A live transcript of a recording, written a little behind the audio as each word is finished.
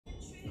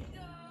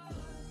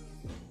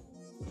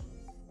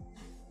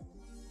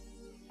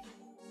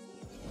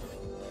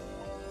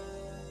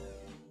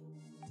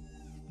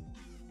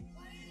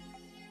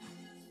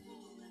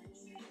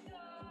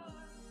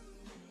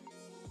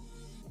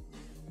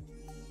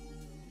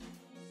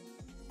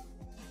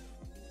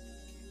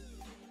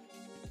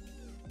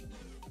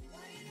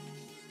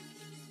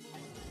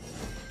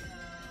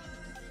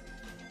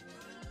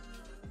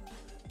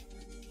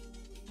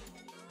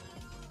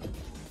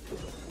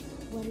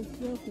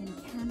broken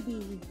can be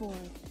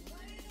reborn.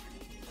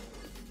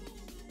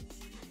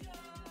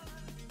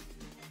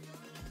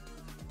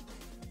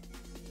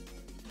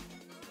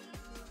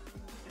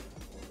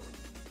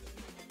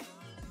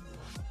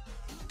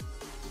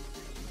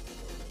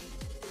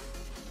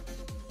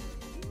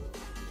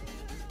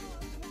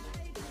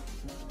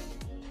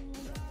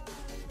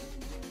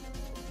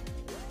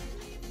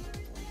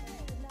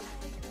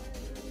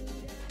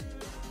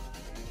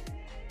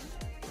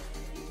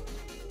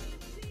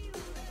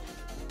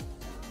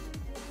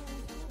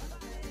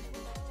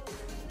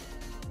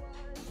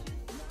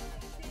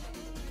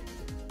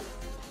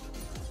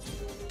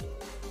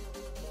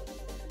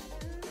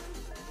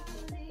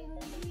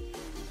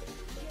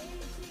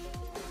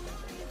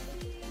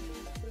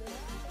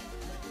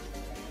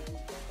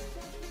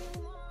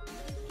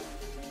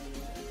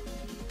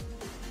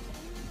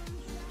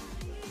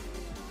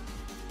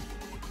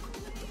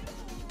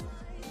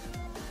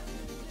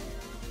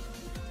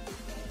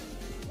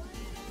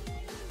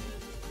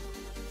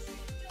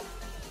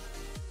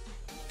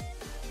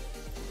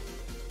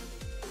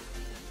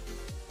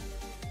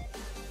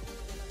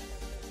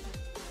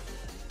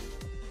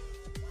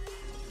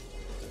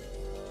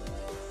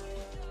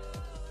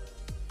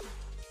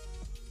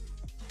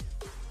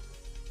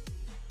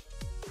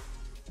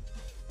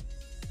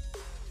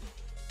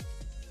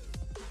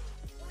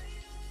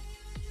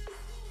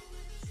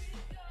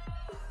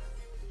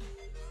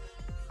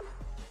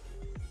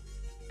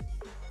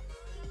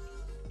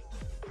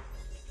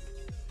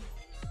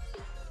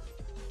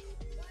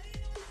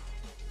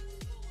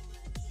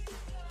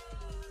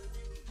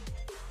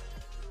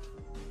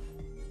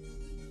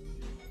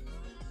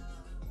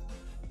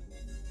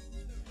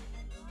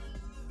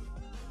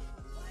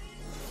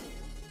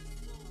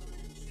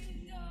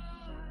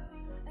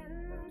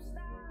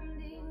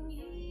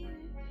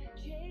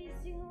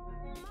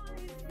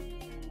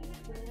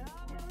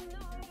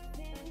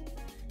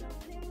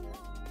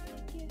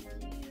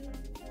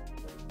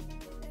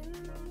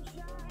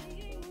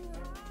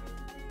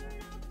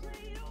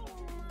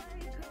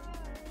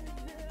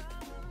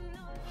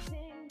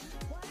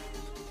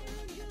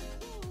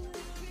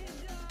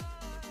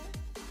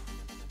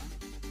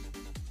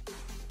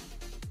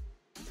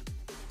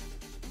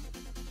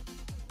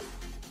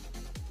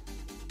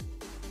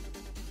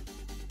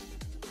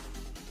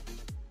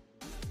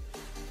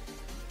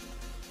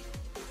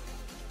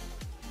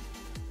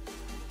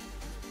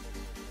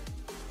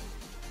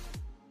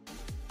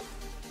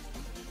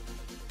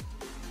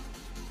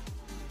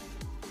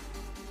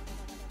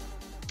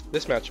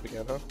 This match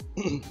began, huh?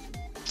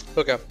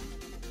 Okay.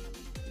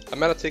 I'm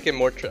gonna take it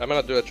more. I'm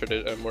gonna do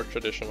a more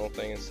traditional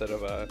thing instead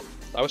of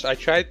I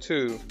tried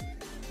to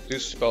do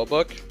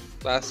spellbook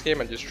last game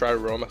and just try to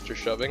roam after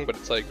shoving, but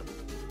it's like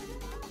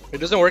it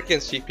doesn't work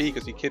against GP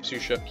because he keeps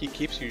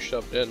you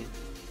shoved in.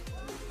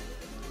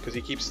 Because he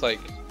keeps like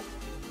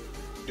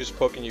just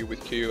poking you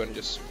with Q and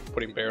just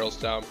putting barrels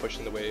down,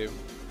 pushing the wave.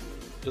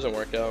 Doesn't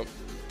work out.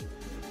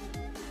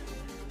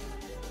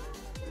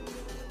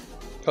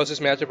 How's this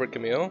matchup for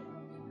Camille?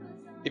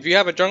 If you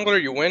have a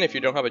jungler, you win. If you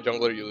don't have a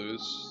jungler, you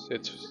lose.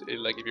 It's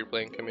like if you're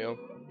playing Camille.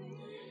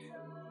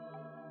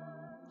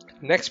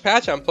 Next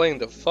patch, I'm playing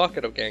the fuck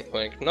out of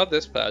Gangplank. Not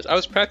this patch. I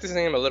was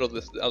practicing him a little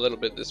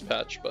bit this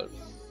patch, but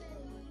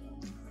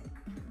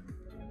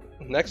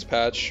next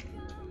patch,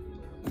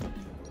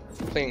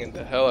 playing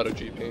the hell out of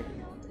GP.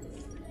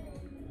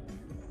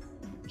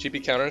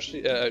 GP counters,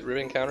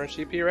 Riven counters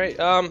GP, right?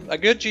 A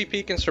good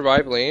GP can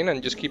survive lane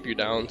and just keep you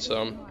down.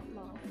 So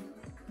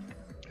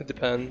it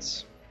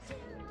depends.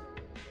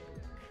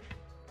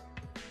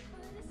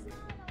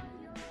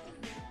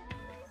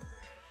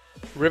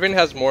 Riven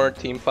has more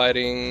team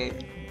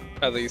fighting,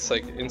 at least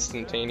like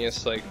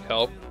instantaneous like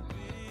help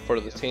for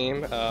the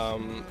team.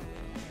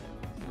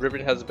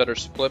 Riven has a better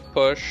split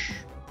push,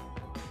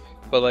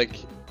 but like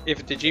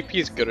if the GP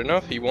is good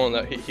enough,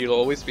 he'll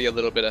always be a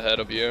little bit ahead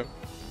of you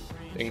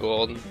in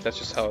gold. That's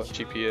just how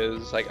GP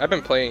is. Like I've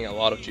been playing a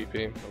lot of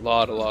GP, a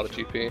lot of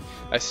GP.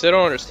 I still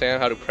don't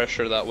understand how to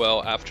pressure that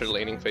well after the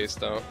laning phase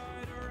though.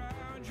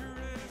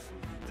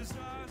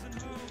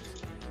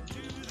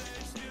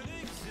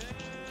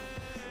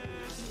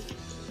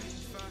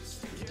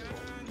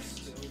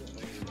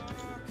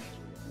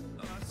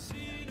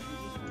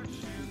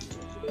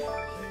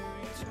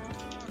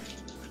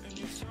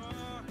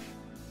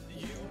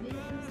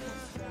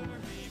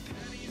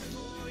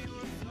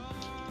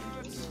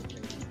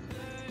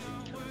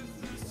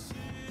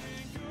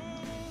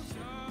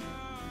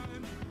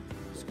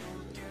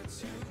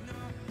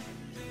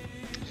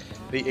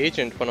 The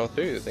Agent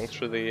 103, thanks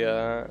for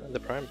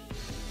the prime.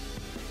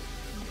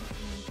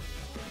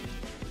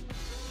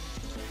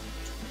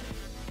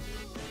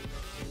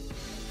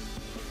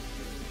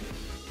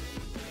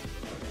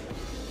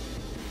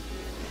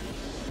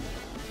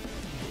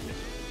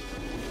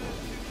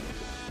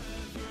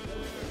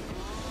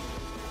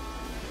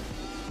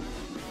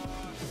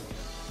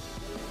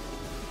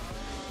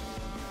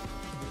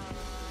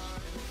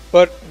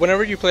 But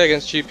whenever you play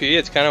against GP,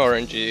 it's kind of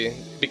RNG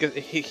because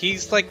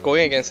he's like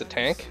going against a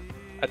tank.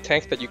 a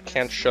tank that you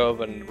can't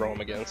shove and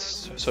roam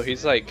against. So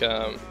he's like,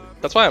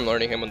 that's why I'm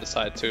learning him on the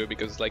side too,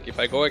 because like if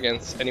I go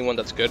against anyone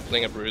that's good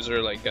playing a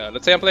bruiser, like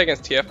let's say I'm playing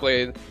against TF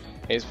Blade,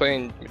 and he's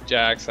playing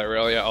Jax,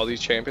 Irelia, all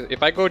these champions.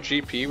 If I go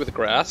GP with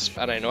Grasp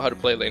and I know how to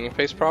play laning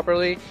phase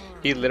properly,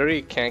 he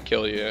literally can't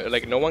kill you.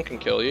 Like no one can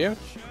kill you,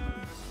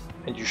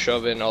 and you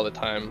shove in all the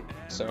time.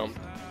 So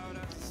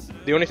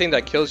the only thing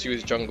that kills you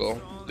is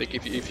jungle. Like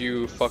if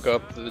you fuck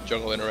up the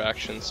jungle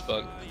interactions,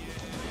 but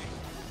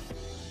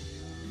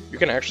you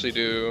can actually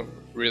do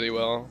really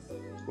well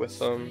with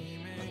them.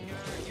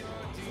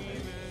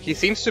 He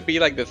seems to be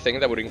like the thing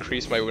that would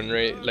increase my win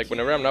rate. Like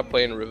whenever I'm not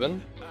playing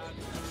Riven,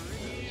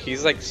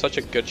 he's like such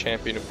a good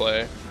champion to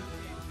play.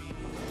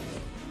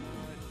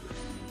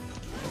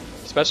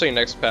 Especially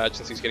next patch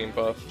since he's getting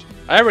buffed.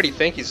 I already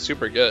think he's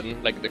super good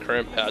in like the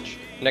current patch.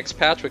 Next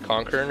patch with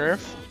Conqueror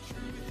nerf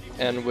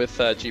and with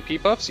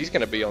GP buffs, he's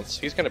gonna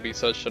be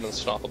such an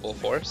unstoppable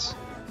force.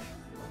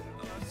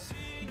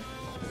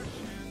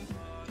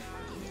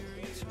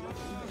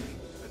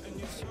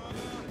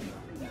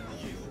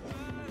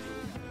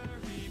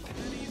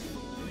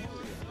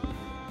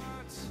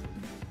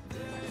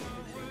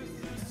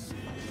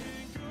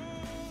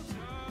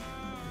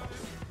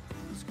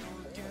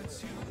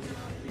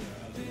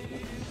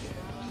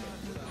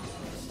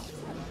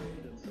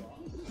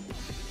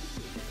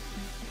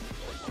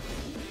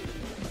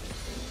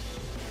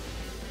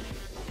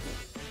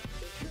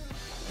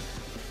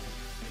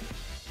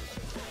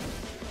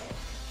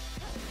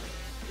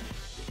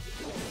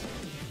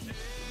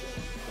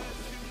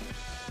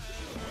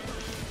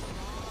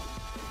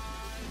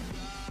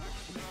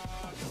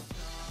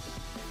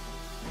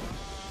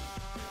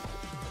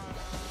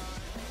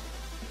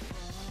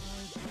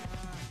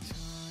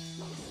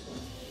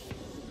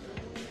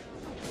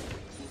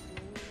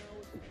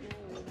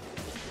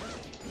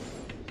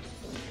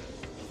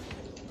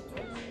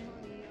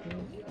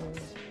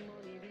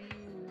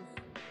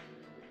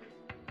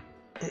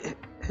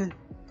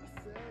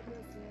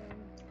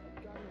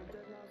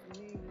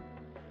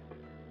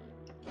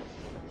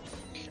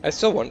 I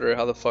still wonder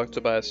how the fuck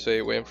Tobias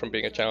Fate went from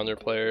being a challenger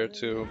player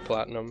to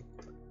platinum.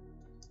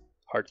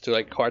 Hard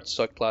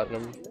stuck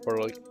platinum,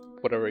 or like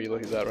whatever elo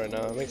he's at right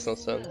now. It makes no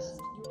sense.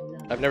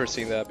 I've never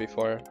seen that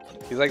before.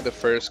 He's like the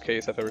first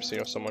case I've ever seen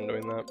of someone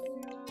doing that.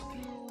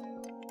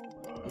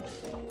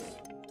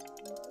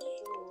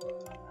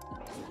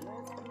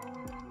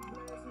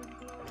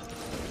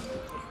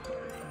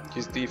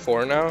 He's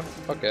D4 now?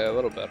 Okay, a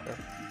little better.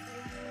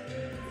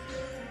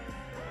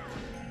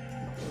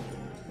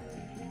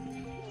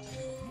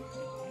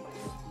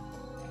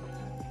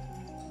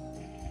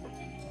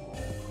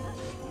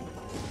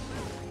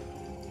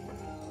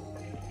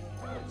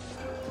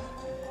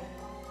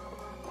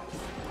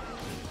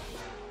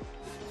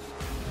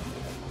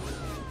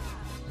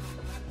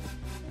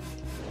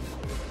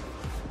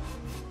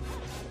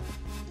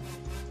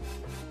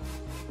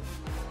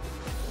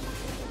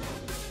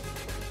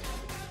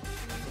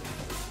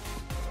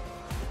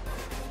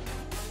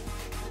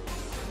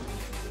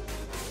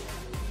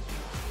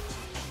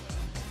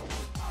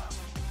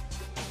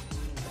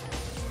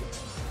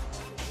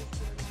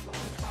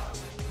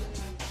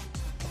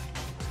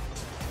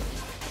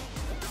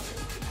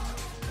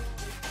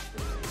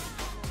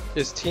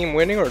 Is team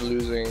winning or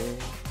losing?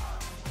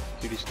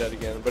 Cutie's dead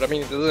again, but I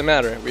mean it doesn't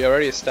matter. We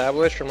already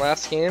established from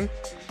last game,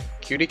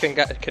 Cutie can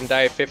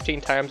die 15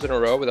 times in a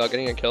row without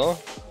getting a kill.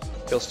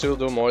 He'll still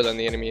do more than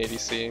the enemy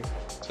ADC.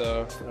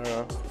 So I don't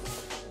know.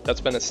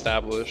 That's been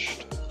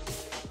established.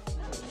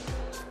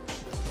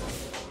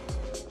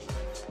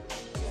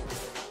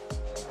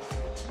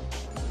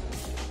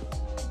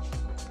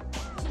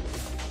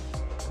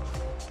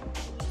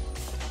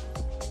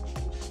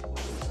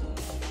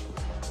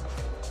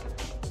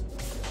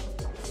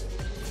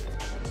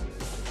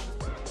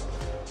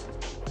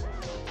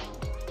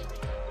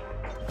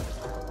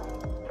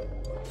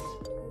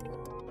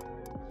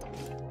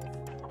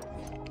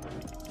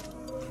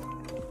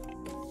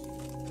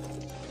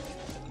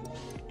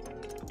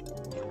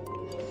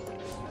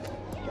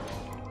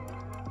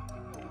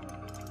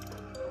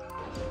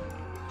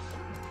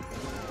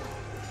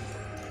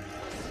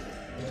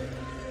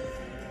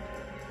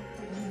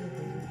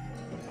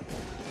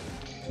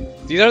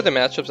 These are the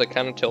matchups that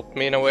kind of tilt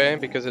me in a way,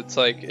 because it's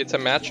like, it's a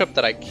matchup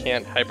that I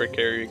can't hyper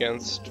carry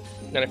against.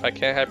 And if I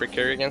can't hyper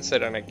carry against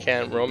it and I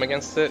can't roam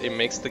against it, it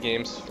makes the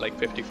games like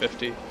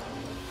 50-50.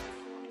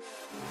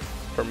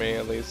 For me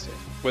at least.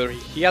 Where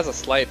he has a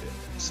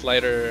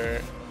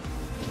slighter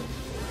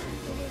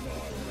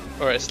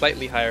or a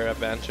slightly higher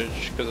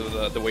advantage because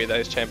of the way that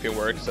his champion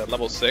works. At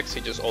level 6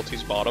 he just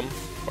ultis bottom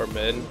or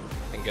mid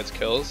and gets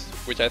kills,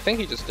 which I think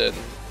he just did.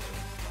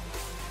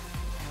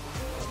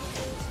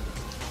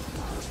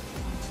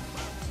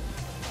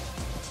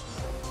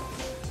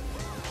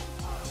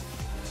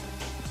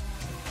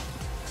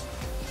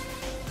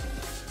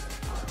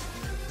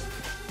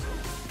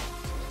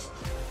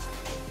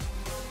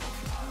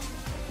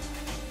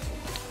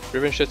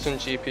 Riven shits in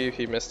GP if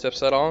he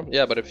missteps at all.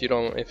 Yeah, but if he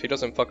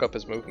doesn't fuck up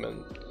his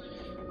movement,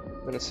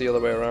 then it's the other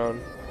way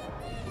around.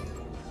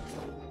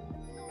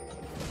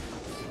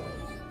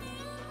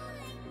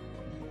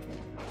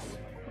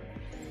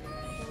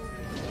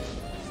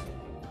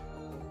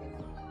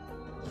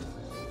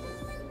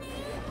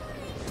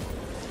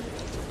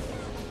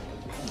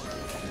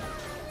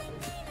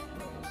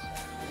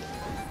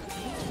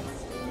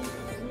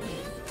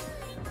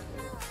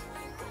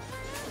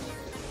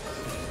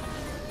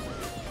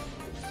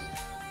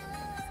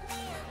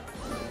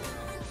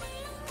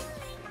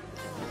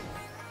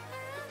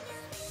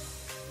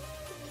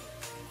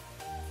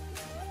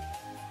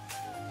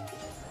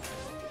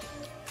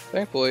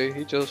 Thankfully,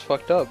 he just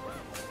fucked up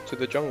to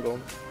the jungle.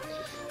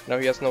 Now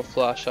he has no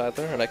flash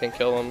either, and I can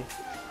kill him.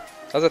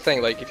 That's the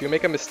thing, like, if you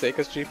make a mistake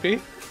as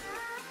GP,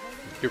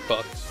 you're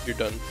fucked. You're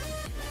done.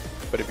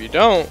 But if you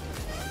don't,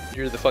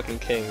 you're the fucking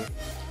king.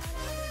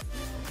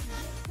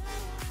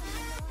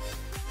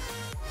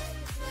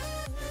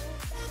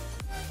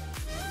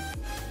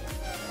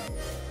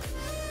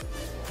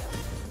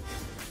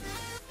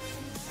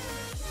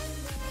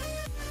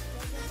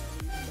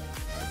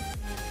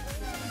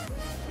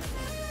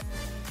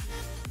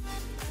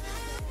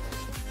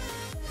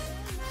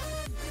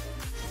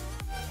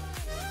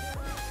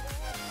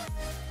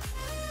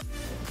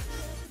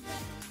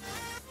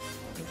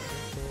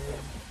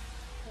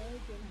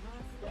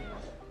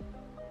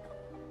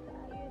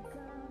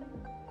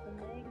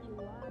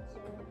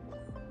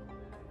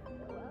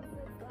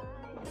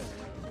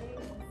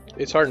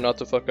 It's hard not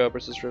to fuck up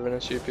versus Riven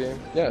as GP.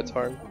 Yeah, it's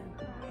hard.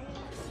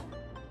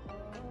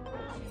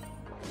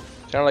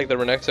 Kind of like the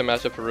Renekton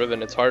matchup for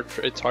Riven. It's hard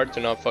to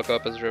not fuck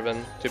up as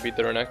Riven to beat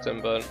the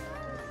Renekton, but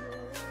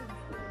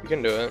you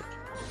can do it.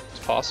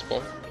 It's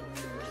possible,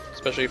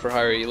 especially for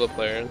higher elo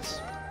players.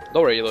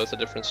 Lower elo is a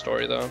different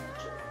story though.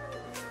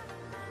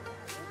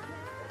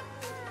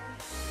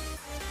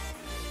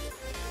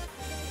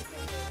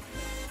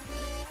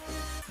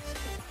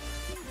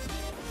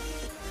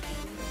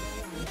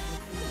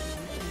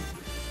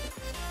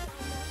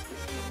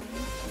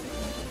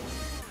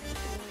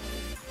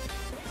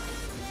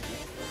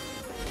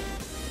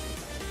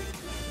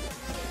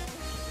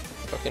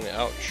 Fucking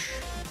ouch.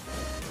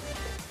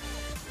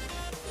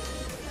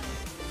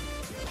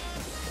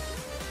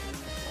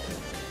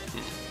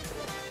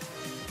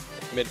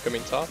 Mid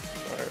coming top?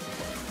 Alright.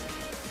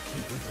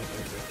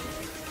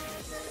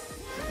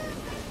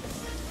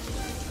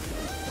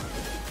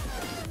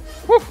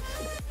 Woo!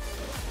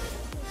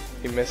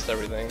 He missed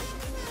everything.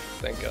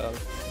 Thank God.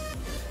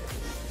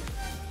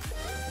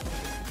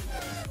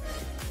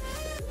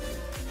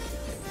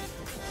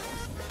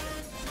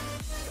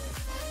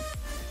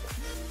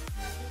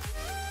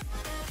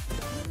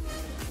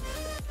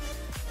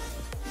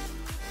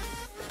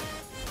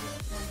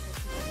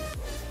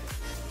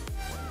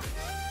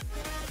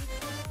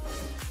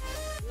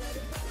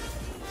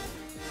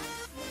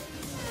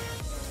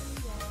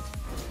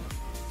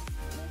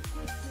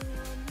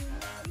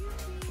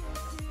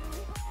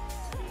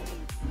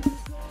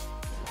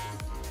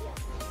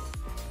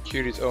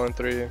 Cutie's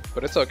 0-3,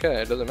 but it's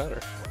okay, it doesn't matter.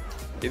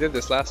 He did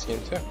this last game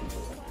too.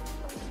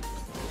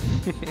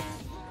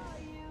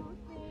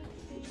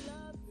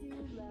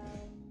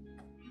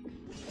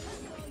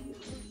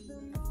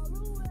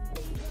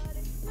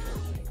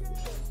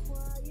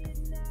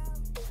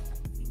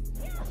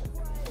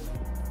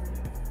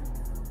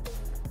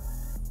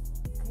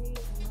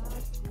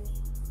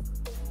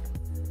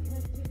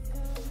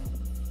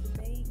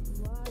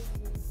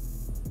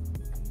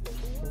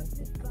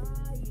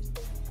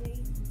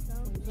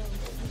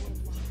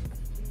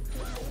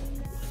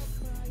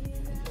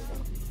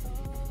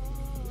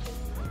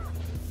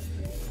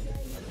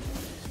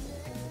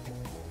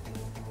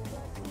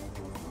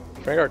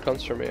 Vanguard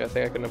comes for me, I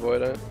think I can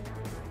avoid it.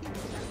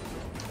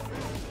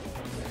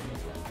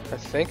 I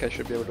think I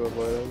should be able to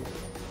avoid him.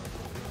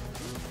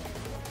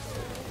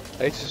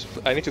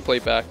 I need to play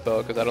back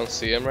though, because I don't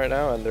see him right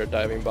now and they're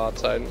diving bot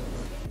side.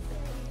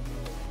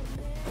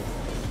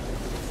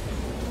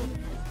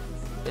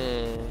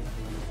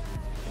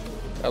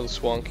 That was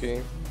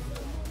swanky.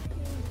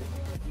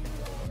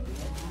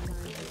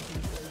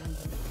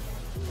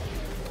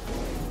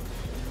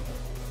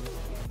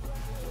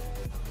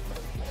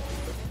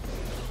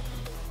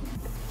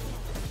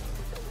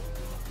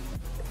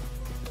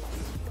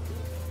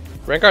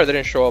 Rengar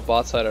didn't show up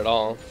bot side at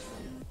all.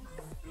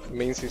 It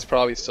means he's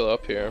probably still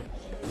up here.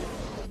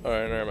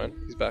 Alright, never mind.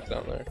 He's back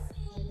down there.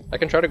 I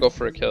can try to go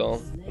for a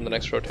kill in the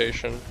next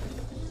rotation.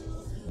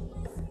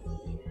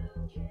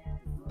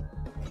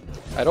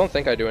 I don't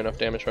think I do enough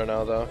damage right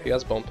now though. He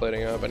has bone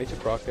plating up. I need to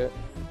proc it.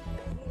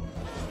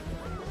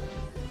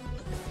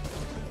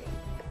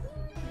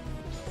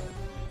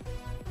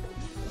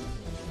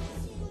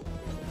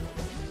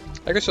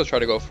 I guess I'll try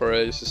to go for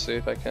it just to see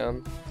if I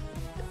can.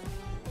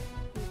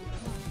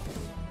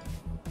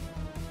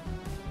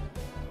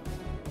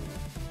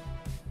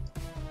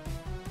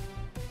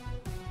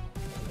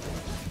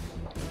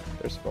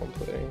 There's bone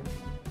plating.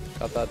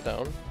 Got that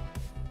down.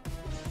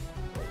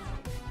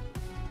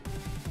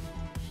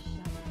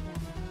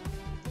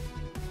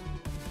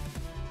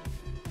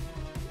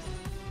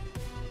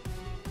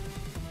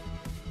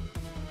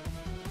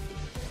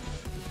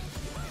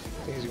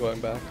 I think he's going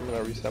back. I'm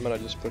gonna reset. I'm gonna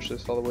just push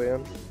this all the way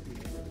in.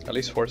 At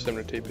least force him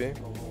to TP.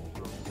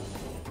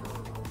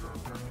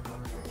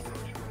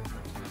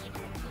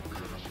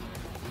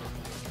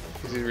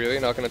 Is he really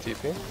not gonna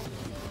TP?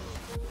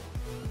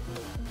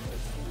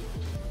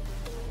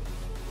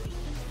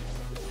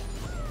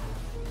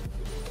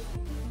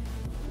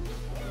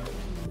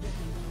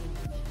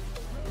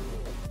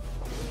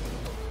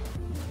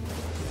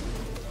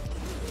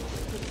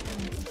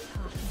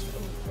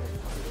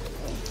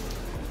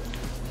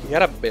 He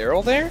had a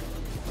barrel there?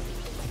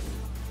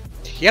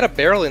 He had a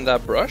barrel in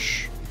that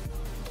brush?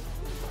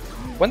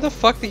 When the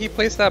fuck did he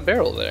place that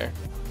barrel there?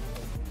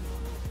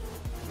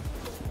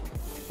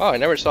 Oh, I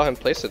never saw him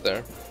place it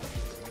there.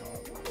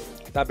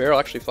 That barrel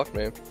actually fucked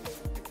me.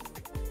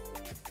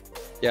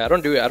 Yeah, I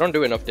don't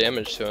do enough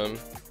damage to him.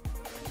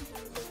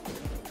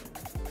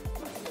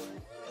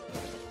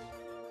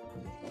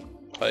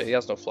 Oh, he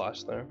has no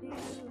flash there.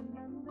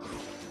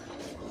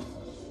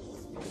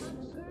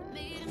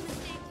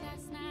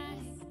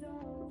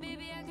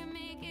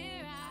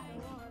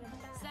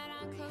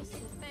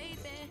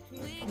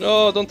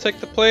 No, don't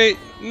take the plate.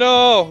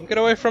 No, get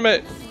away from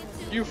it.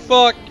 You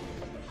fuck.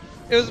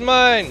 It was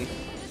mine.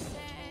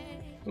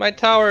 My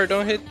tower,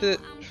 don't hit the...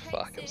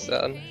 Fuck, I'm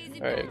sad.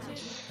 Alright.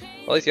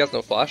 Well, at least he has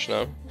no flash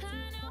now.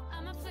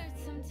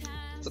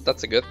 So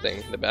that's a good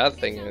thing. The bad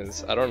thing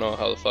is, I don't know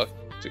how the fuck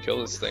to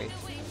kill this thing.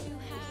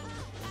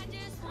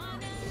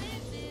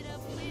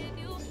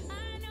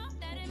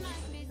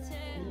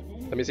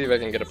 Let me see if I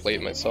can get a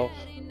plate myself.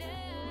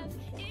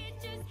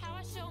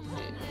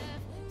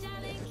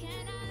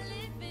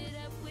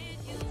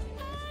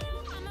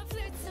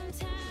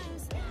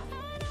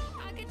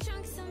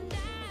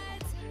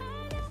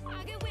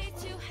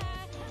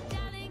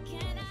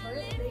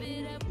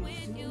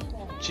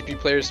 GP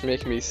players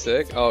make me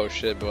sick. Oh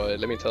shit, boy,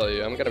 let me tell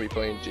you, I'm gonna be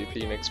playing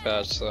GP next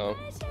patch, so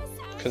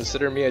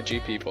consider me a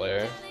GP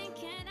player.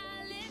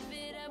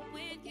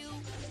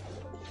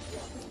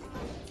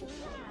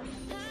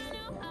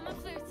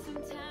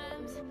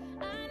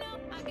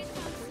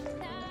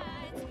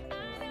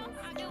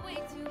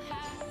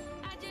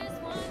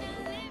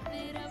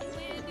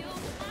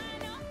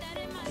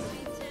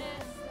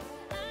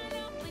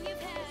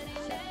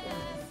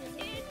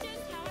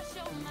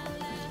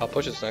 I'll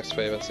push this next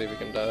wave and see if we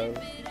can dive.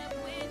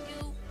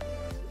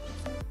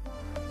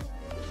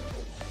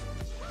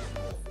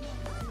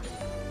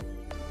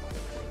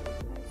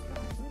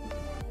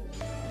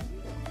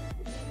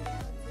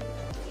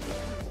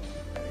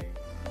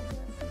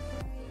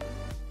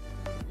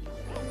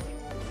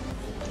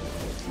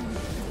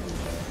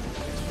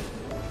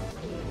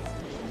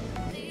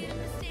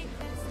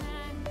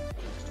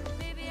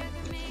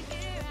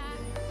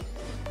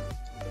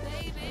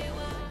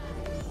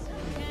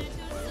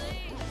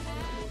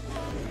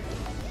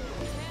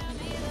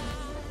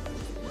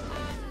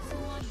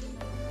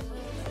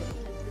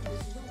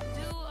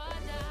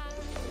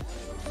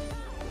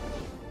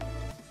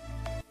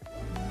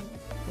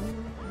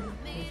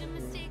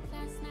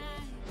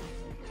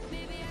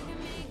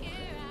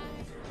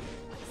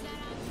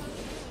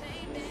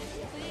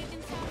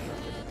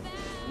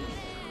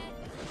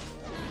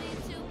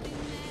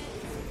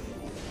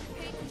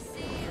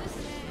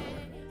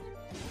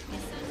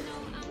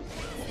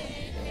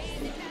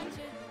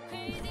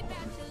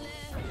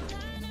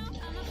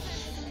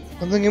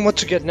 I'm thinking what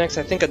to get next.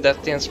 I think a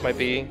Death Dance might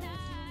be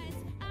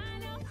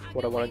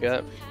what I want to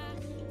get.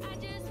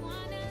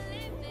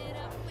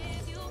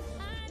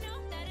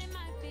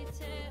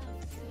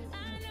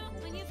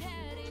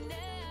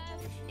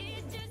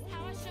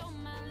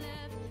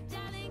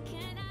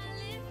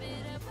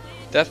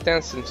 Death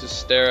Dance into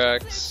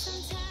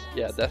Sterax.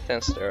 Yeah, Death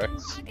Dance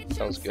Sterax.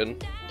 Sounds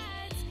good.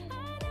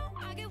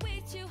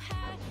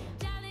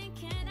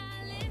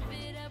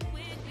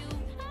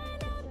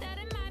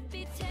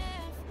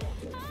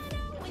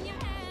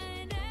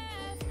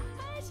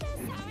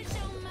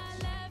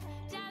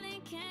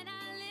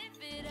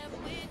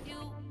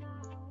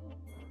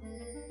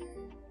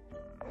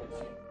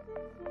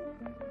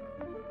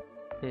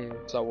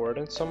 Is that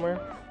worded somewhere?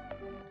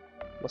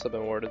 Must have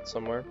been worded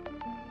somewhere.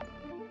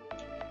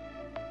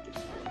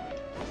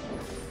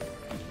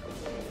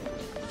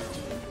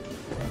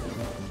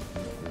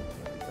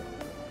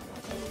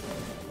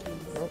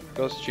 Oh,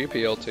 goes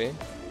GPLT.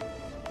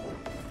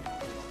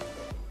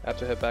 I have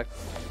to head back.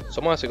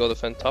 Someone has to go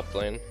defend top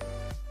lane.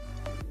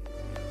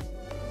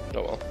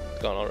 Oh well,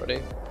 it's gone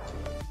already.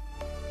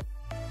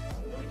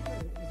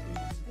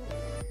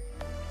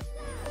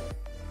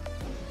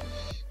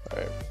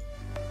 Alright.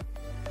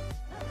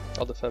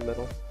 I'll defend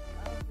middle.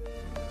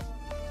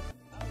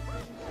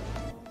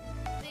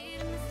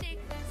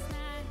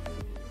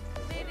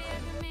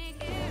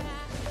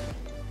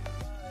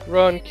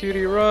 Run,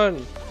 cutie,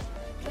 run!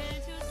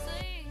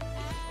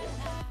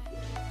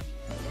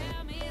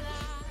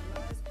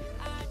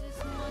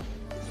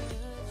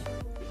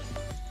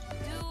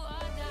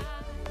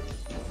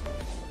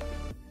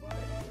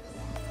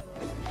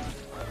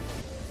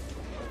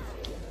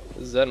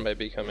 Zen might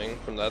be coming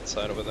from that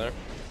side over there.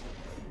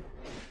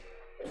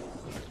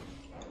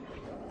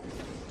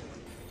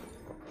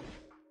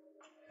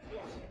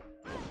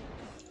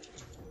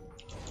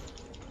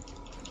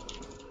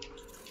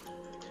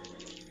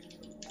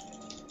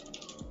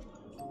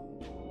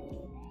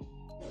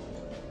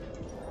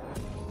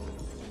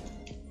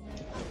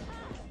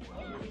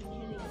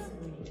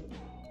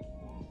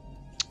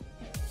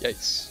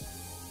 Yikes.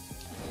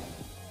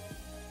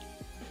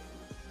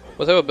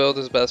 What type of build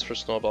is best for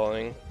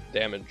snowballing?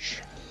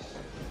 Damage.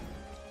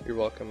 You're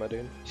welcome, my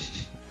dude.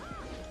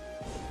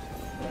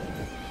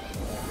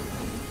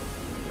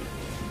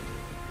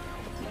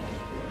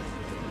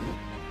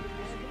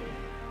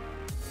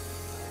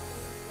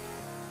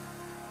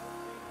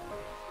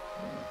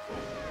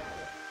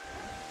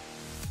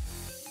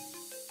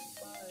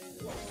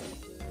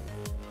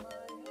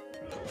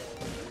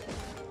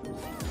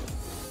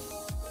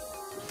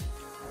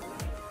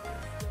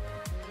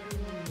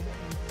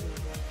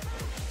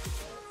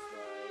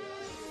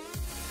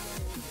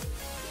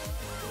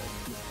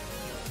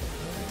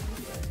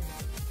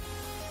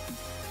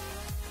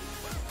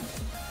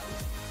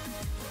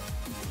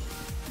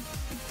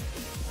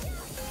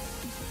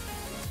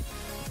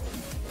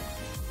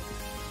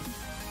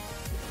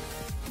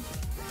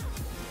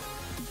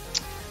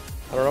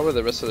 I don't know where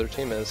the rest of their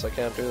team is. I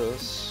can't do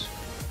this.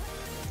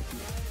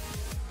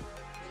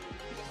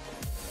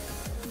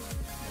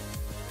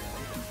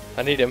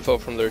 I need info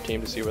from their team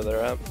to see where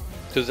they're at.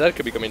 Because Zed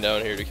could be coming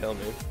down here to kill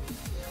me.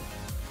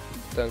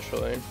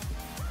 Potentially.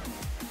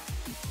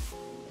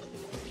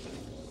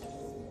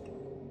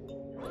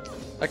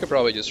 I could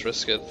probably just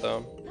risk it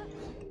though.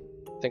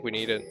 I think we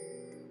need it.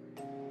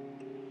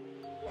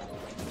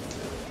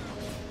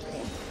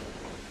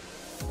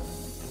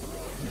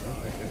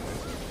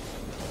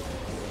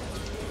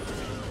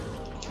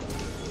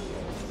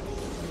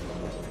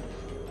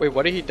 Wait,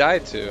 what did he die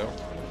to?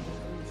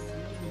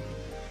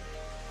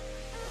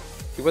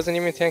 He wasn't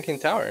even tanking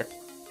tower.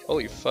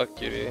 Holy fuck,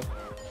 cutie.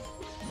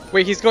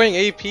 Wait, he's going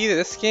AP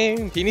this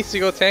game? He needs to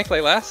go tank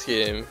like last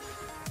game.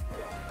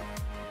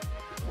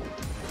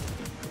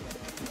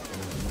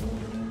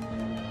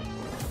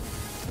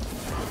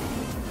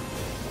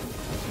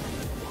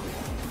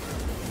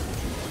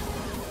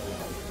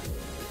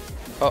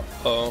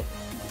 Uh-oh.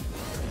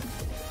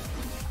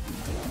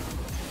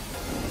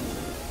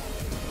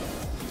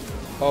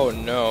 Oh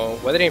no.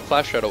 Why didn't he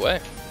flash right away?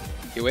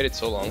 He waited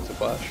so long to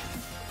flash.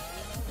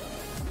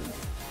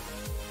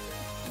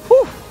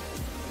 Whew!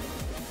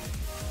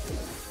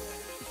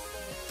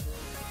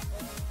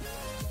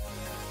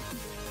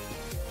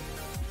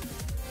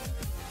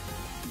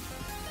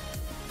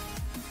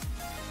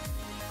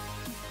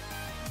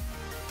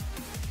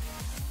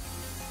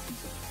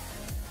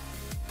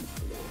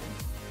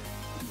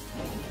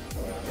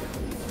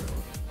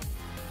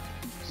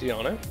 Is he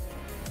on it?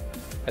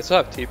 I still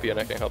have TP and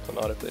I can help them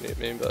out if they need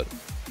me, but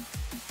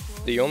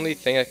the only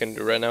thing I can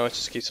do right now is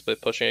just keep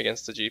split pushing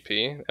against the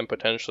GP and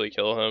potentially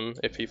kill him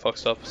if he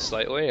fucks up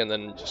slightly, and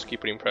then just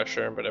keep putting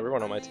pressure. But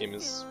everyone on my team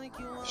is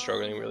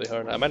struggling really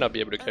hard. I might not be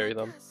able to carry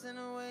them.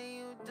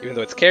 Even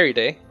though it's carry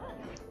day,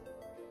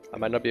 I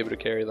might not be able to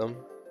carry them.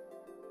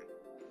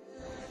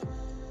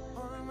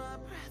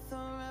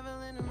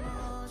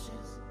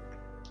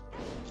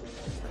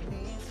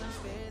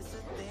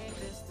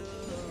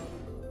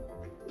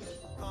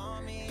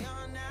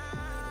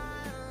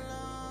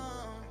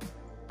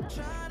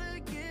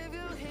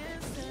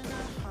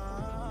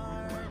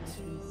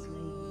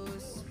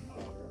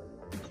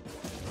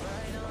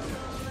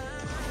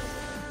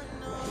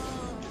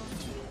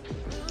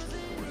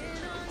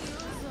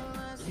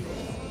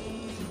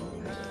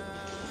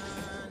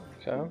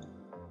 Okay.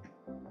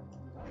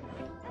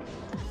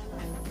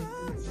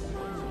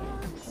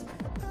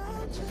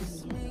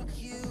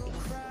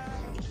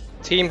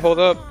 Team, hold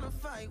up.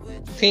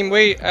 Team,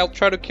 wait, I'll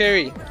try to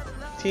carry.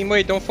 Team,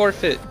 wait, don't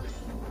forfeit.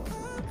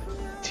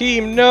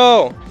 Team,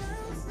 no!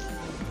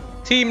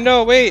 Team,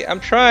 no, wait,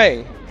 I'm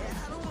trying.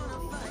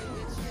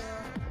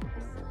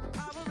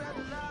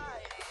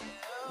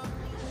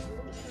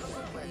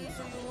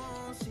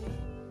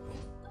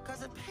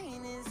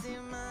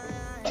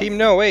 Team,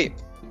 no, wait.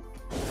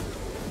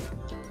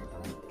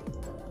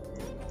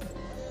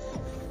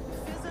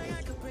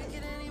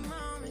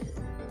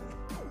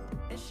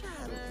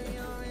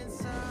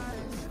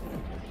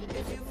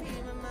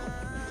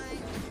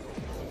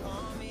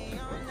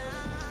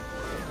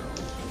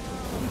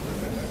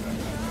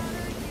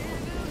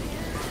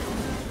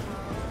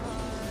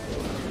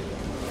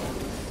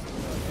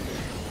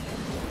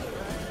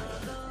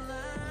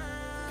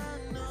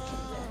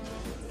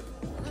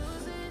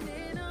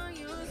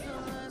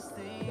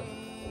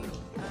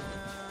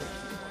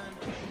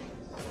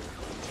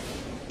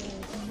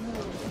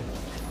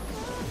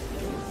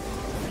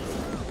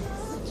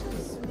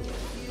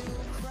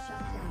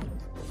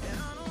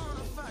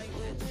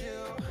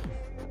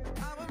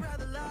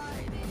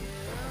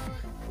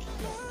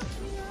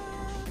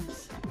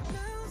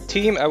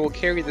 Team, I will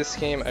carry this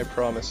game, I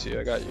promise you.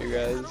 I got you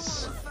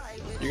guys.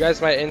 You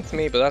guys might int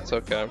me, but that's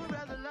okay.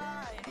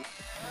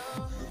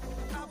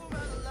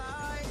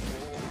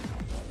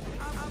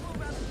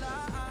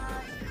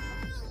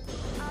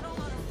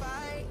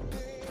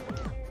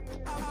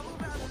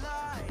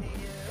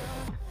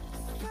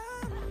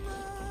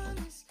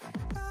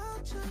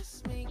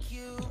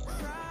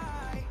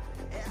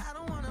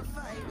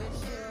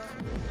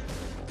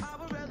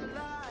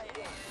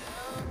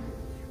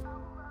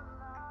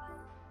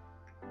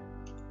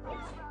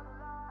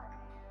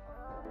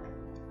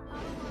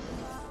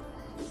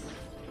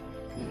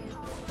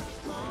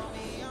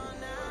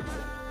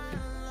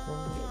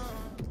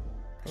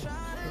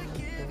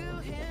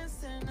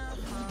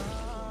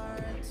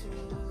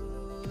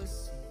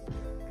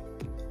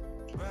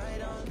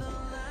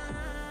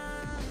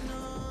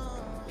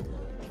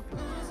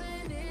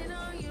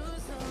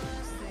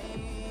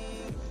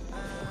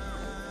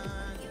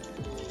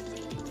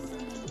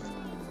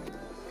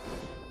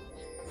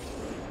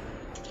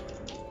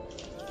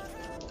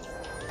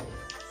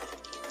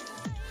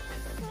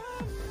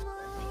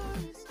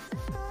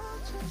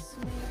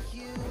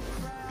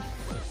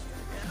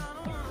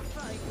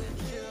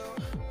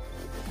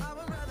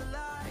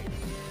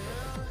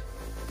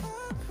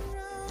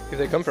 If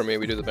they come for me,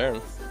 we do the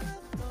Baron.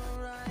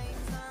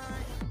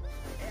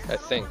 I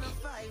think.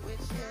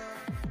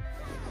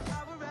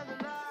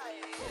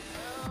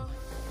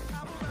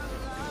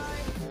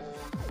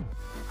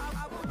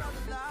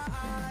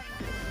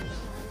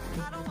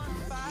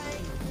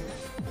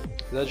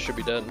 That should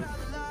be dead.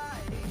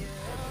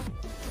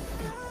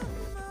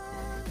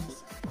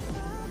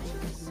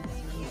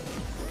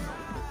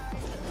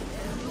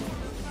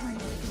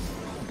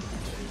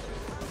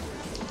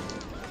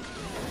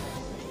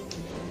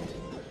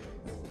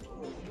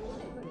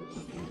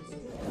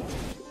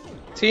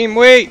 Team,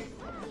 wait!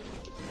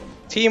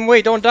 Team,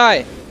 wait, don't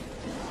die!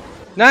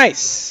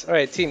 Nice!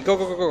 Alright, team, go,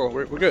 go, go, go,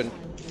 we're good.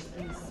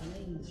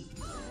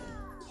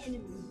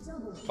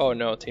 Oh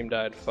no, team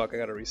died. Fuck, I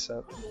gotta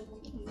reset.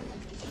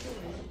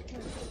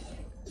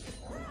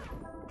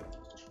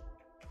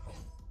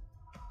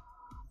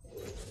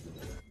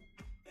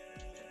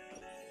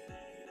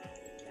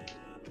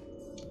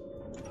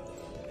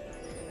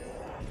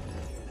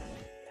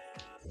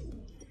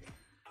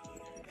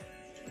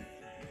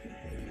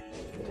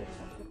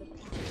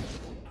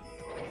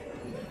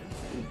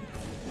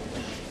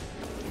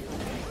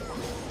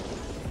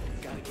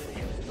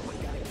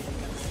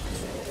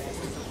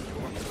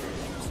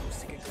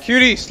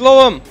 Cutie,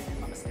 slow him!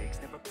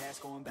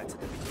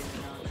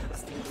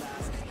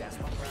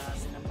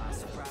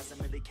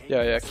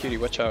 Yeah, yeah, cutie,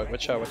 watch out,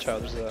 watch out, watch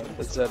out. There's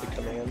a Zed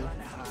coming in.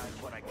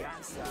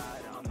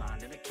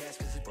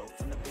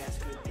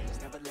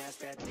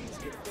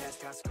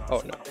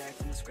 Oh no.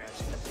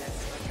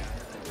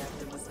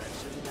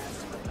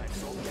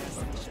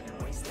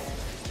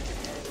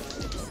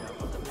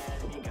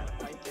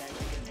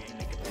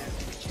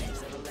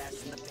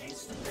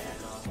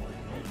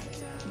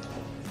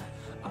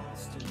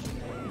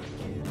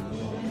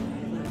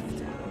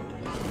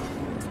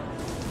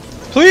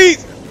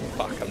 Please!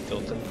 Fuck, I'm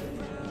tilted.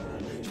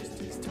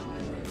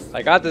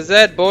 I got the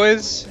Zed,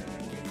 boys!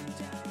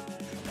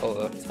 Hold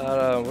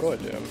up. What do I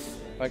do?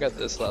 I got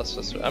this last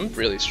sister. I'm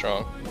really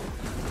strong.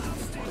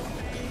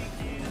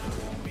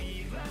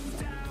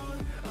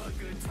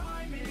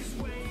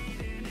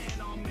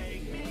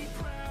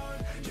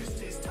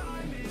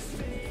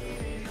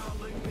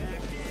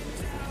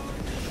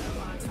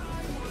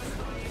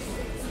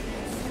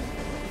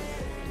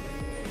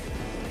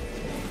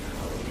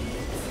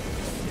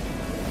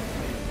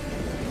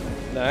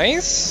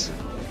 Nice.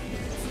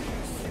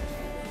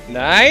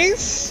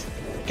 Nice.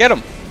 Get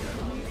him.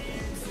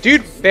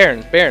 Dude,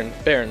 Baron.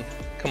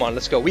 Come on,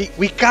 let's go. We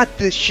got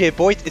this shit,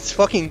 boys. It's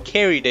fucking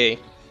carry day.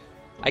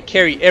 I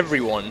carry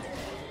everyone.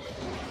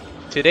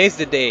 Today's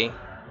the day.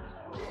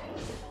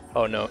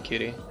 Oh no,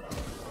 cutie.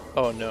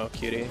 Oh no,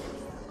 cutie.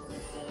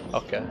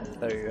 Okay,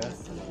 there you go.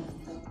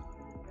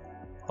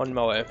 On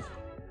my way.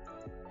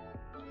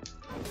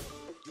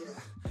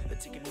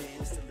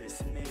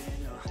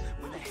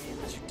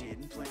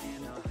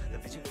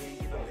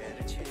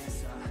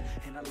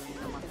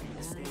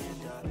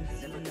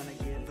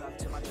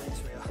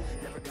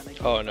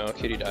 Oh no,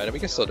 Kitty died. We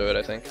can still do it,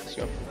 I think. Let's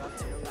go.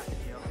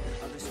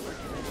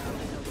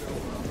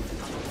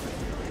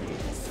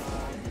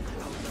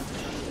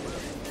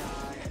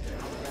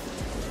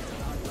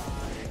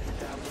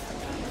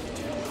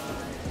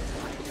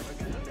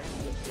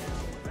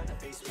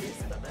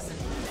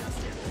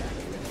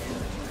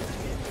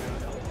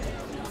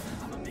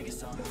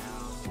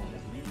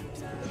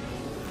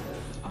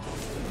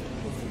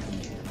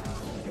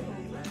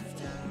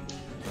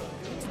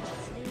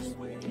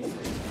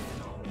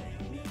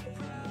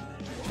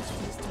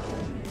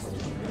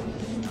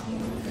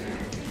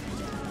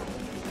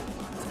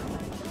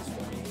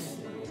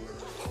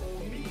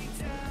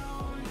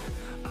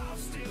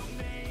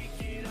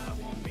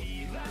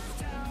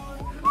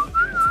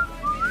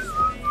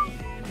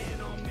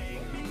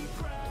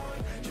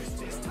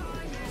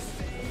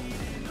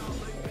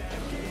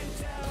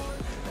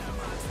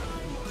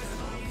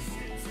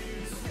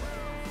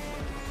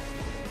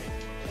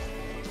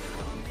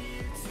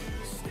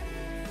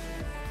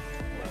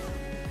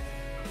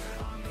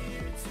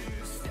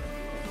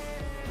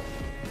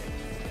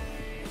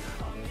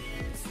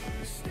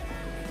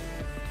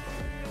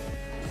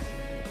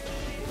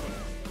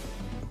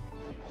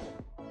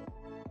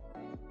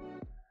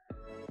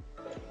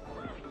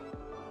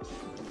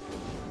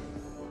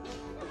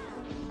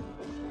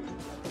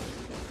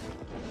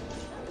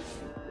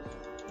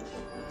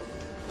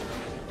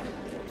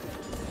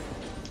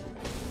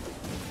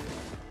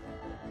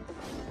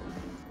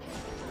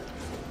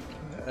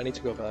 I need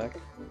to go back.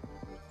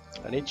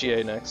 I need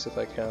GA next if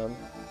I can.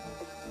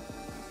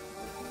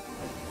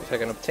 If I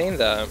can obtain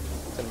that,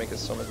 it's gonna make it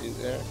so much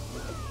easier.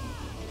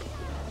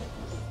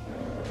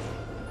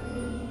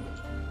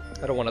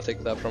 I don't want to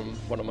take that from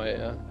one of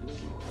my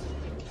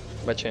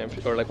my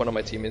champion or like one of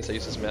my teammates that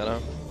uses mana.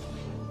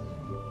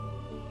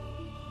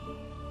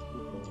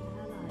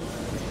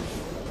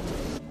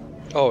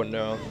 Oh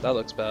no, that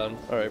looks bad.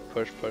 All right,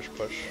 push.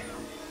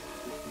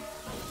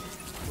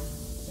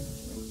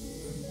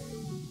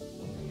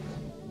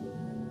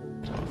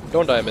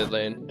 Don't die mid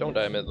lane. Don't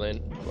die mid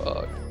lane.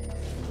 Fuck.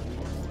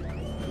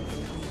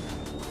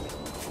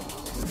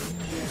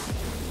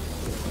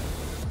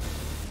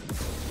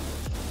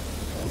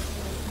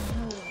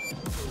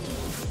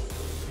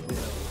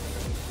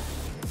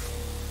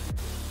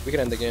 We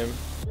can end the game.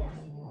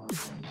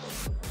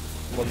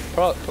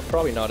 Well,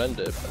 probably not end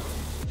it. But...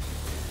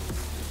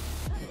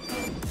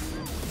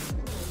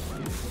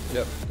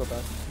 Yep, go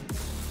back.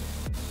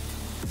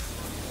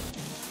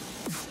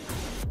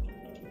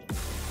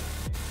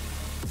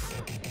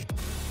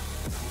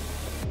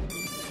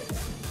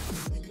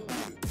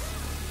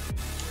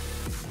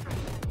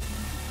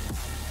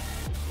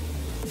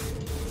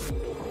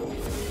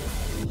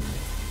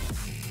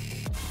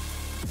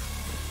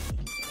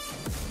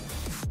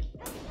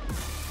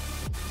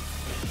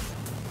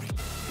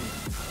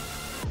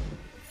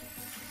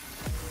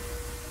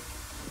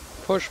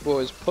 Push,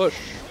 boys, push.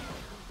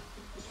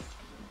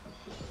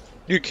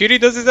 Dude, Cutie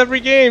does this every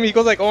game. He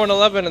goes like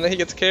 0-11 and then he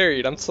gets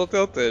carried. I'm so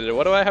tilted.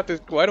 Why do I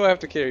have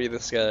to carry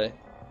this guy?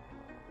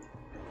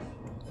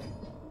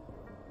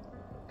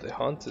 The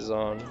hunt is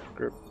on.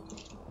 Group.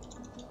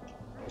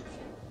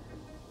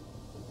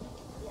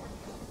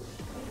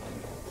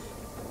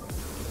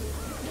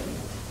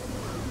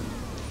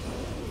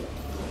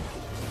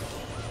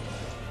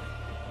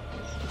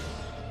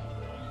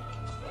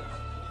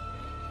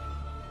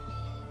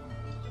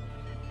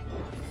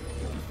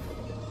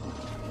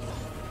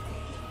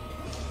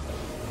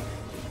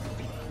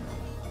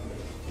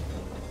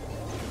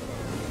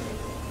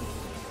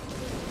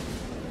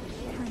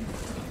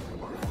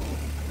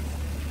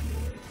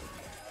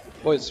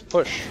 Boys,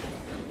 push.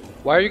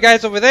 Why are you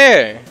guys over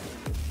there?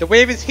 The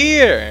wave is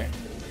here!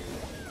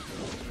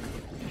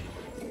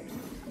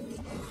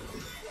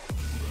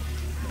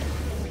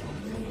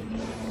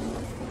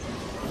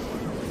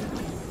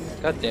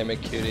 God damn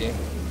it, Cutie.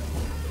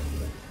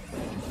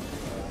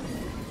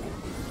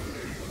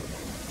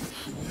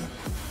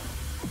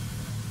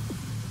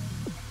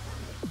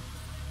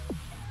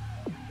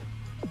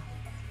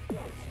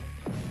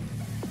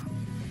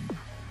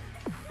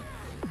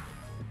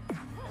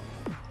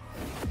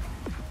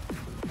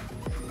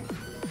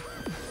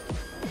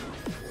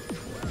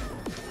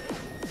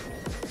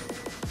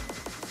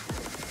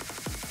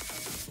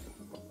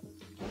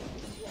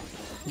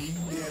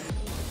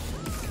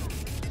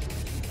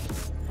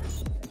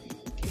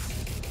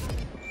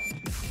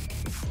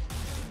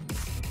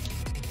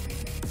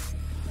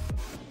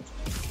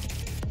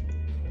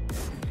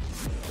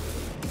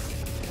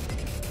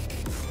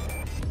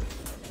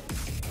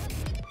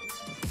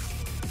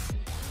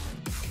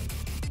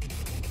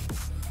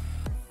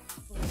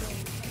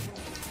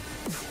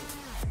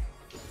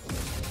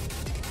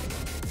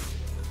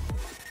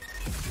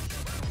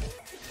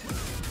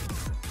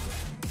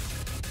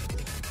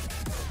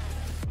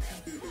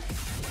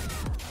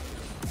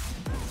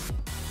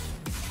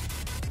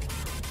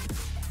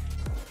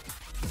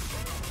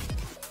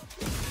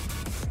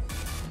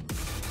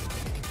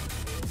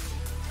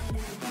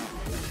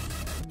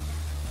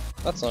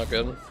 That's not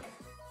good.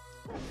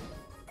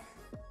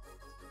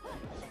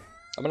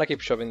 I'm gonna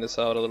keep shoving this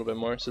out a little bit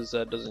more so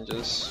Zed doesn't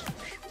just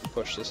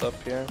push this up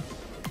here.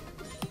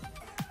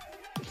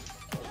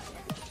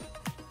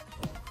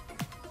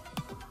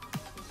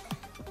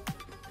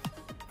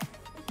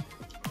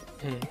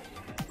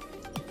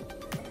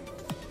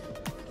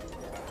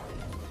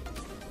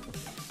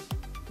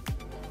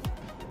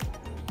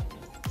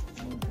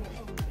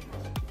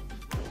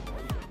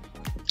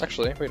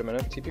 Actually, wait a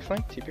minute. TP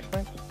flank? TP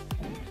flank?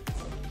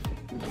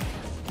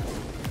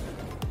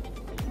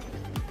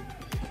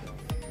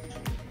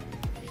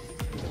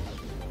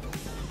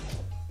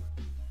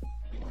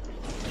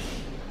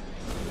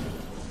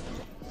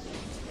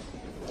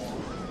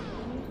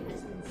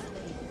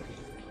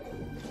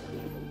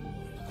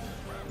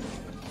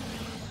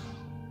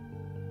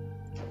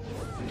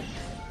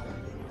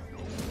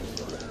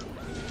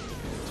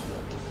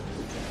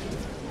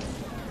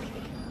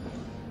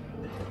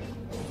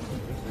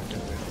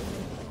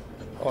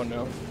 Oh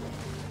no.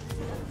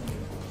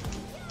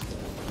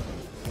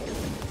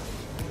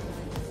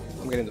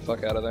 I'm getting the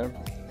fuck out of there.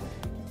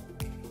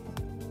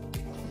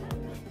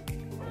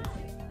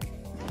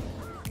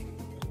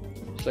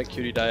 Just let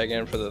Cutie die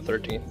again for the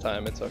 13th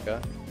time, it's okay.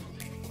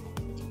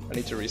 I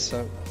need to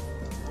reset.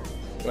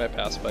 I might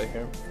pass by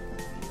here.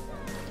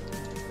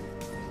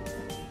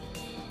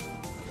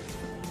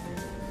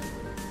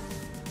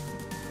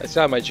 I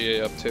still have my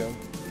GA up too.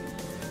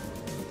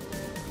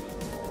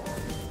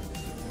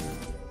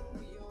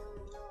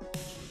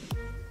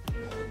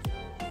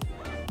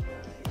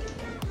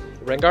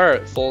 Rengar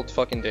at full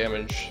fucking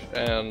damage,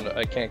 and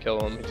I can't kill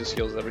him. He just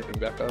heals everything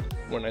back up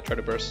when I try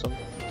to burst him.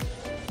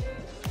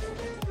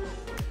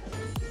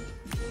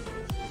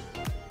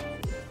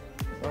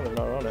 Oh, they're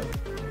not on it.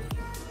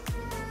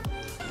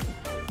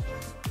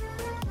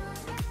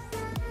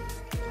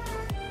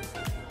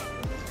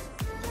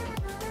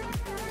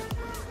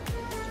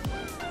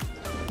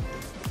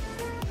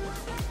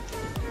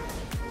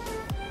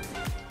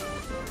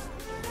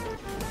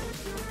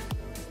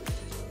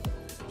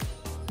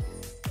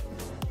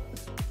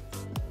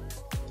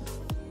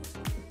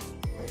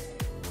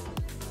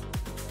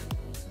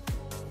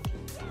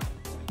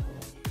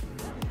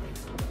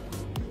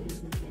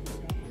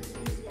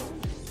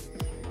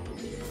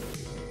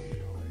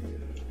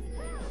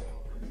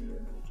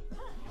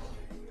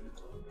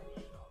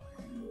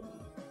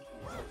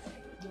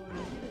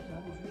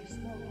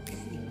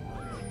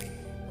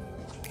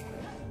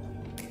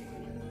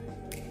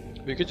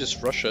 We could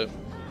just rush it.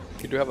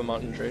 We do have a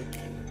mountain trade.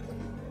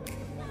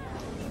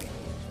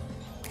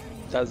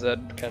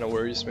 That kind of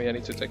worries me. I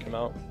need to take him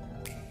out.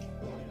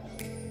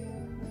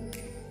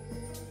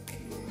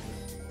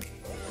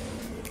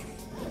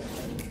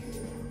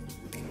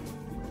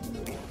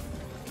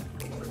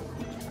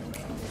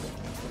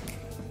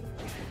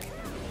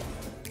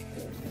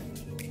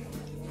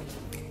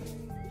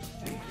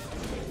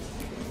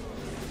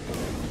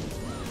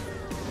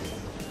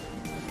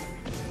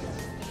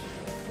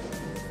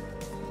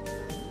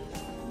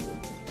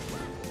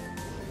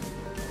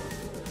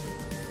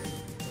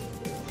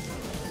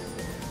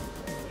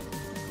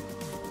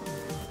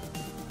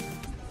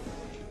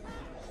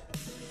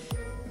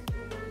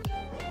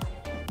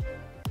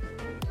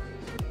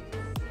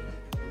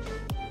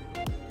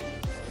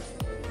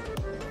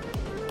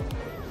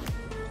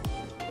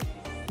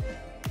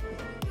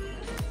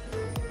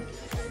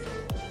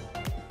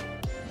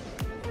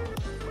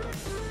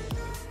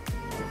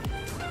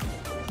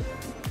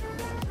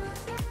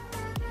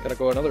 Gotta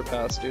go another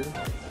pass, dude.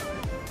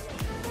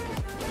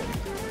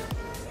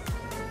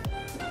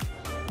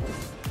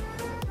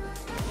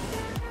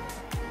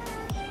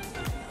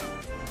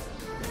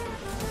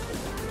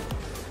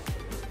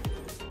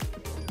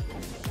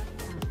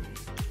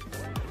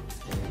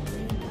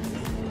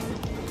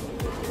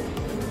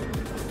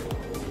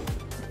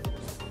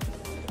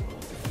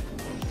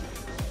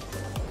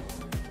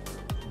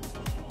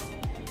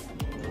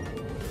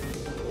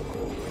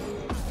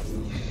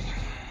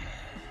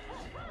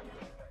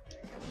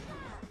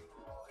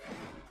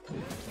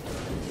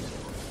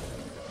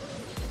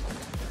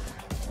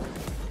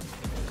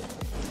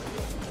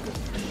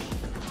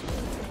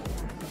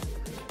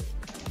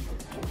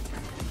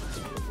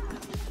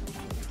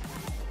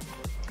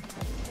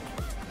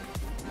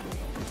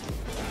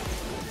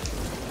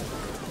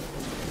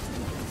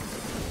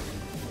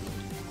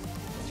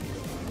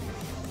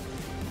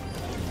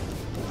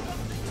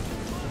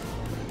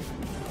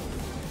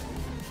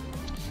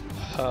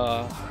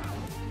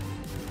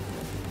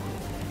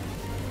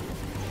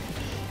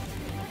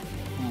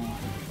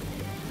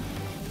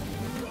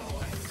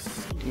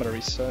 I'm gonna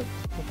reset.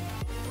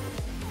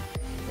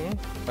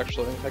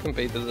 Actually, I can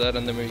bait the Z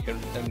and then we can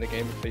end the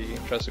game if he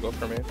tries to go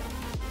for me.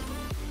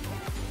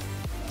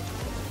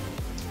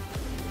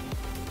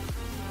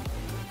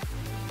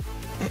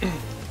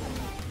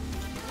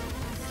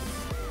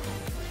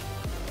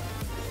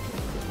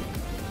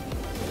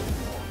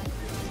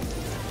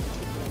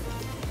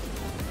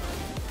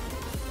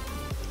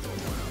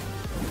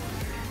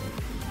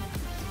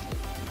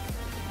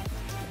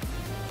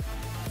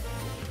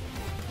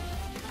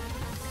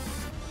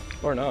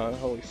 Or not,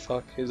 holy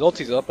fuck. His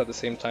ulti's up at the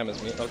same time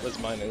as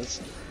mine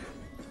is.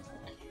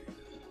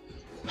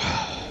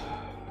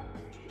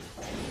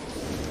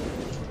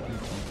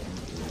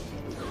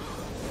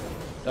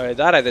 Alright,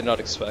 that I did not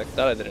expect.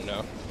 That I didn't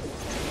know.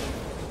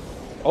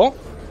 Oh?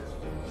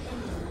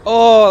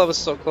 Oh, that was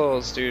so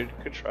close, dude.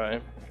 Good try.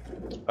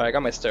 Alright, I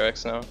got my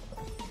Starex now.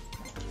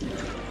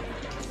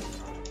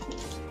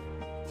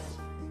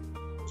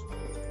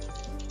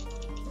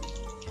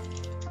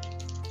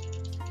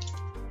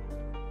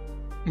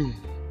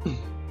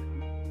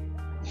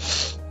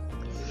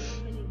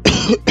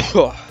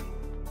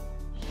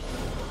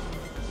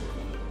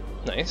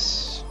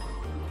 Nice.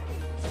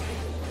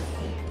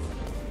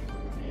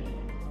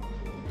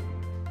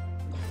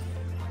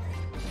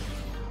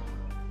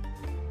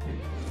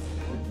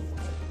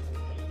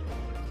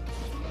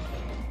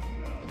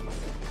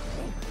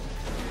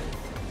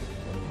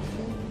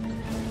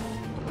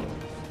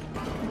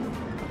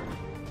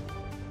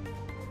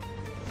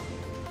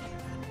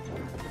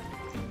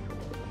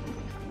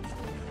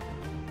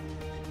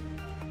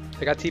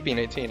 I got TP in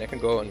 18, I can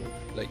go and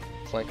like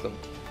flank them.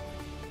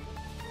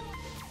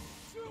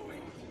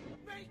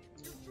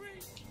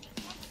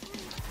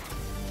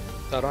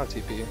 I don't have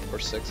TP, or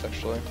 6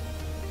 actually.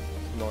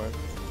 More.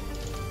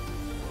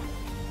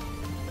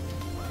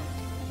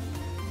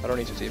 I don't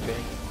need to TP.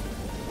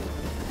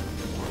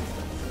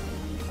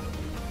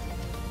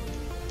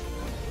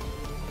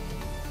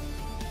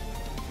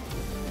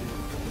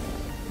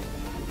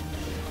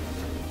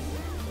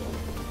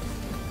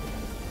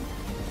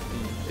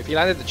 If he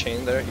landed the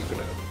chain there,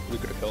 we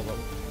could have killed him.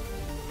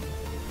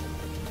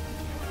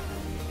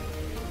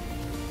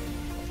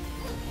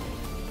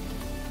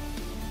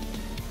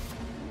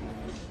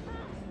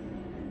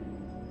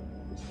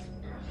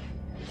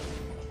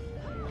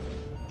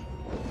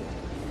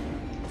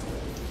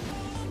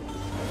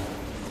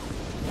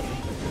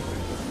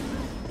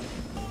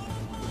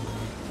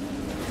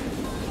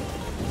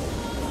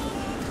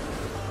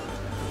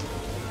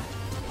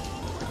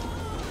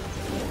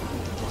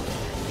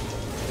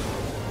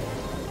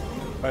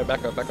 Alright,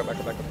 back up, back up, back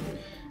up, back up.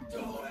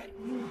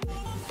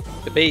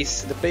 The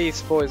base,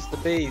 boys, the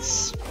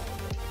base.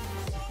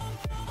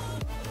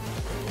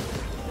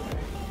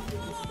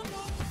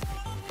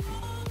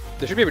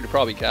 They should be able to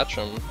probably catch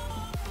him.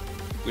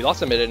 We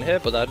lost a mid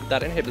inhib, but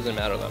that inhib doesn't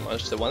matter that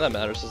much. The one that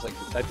matters is like,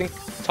 I think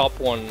top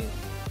one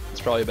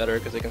is probably better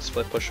because they can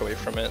split push away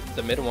from it.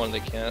 The mid one they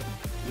can't.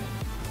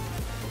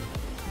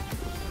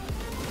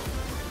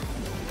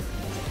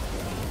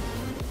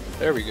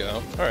 There we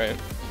go. Alright.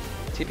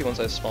 TP once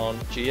I spawn.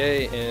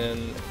 GA in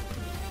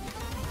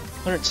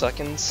 100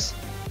 seconds.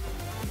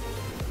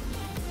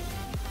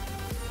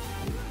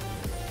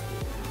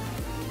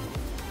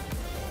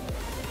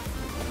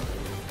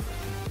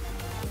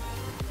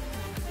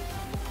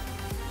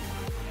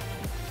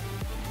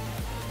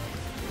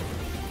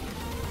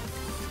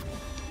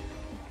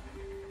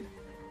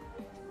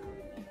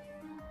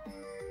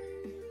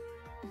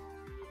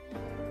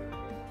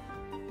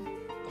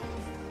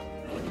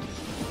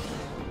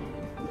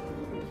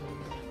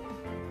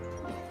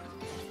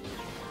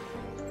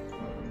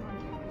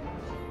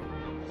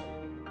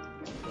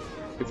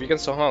 If we can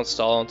somehow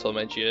stall until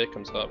my GA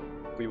comes up,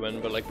 we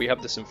win. But like we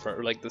have this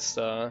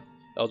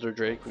Elder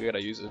Drake, we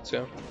gotta use it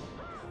too.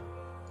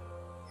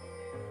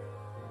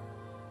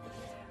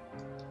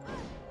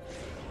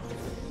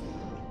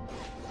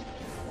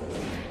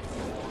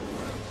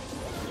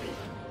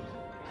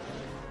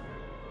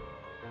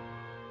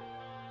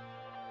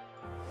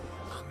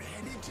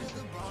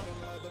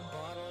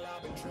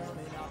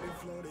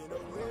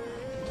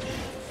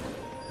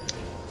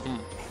 Hmm.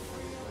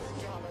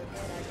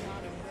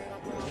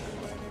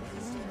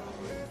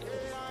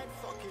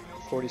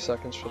 40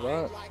 seconds for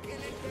that.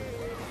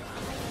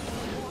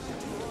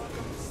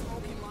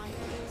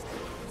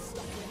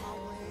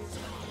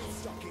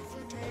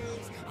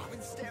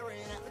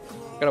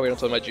 Gotta wait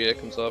until my GA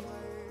comes up.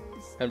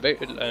 And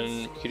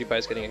Cutie Pie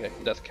is getting a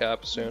death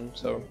cap soon,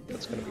 so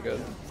that's gonna be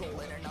good.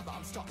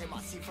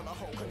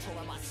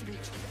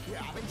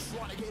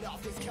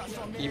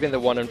 Even the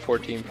 1 in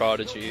 14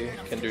 Prodigy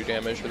can do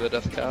damage with a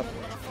death cap.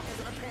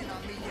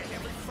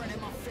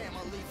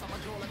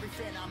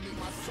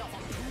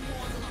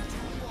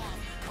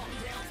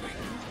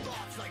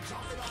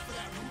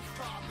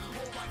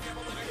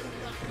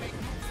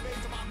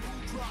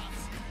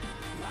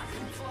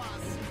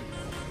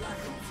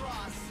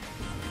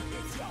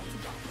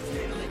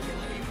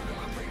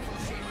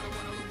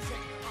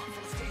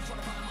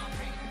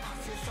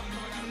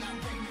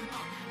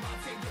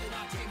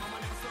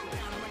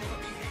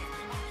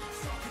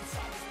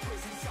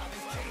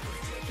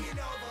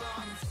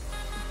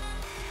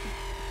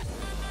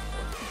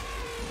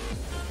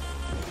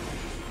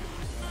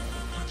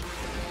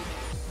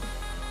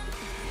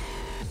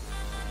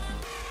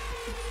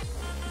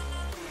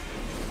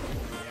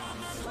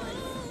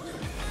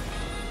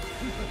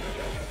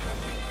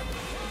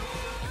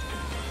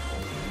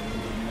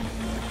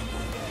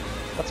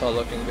 That's all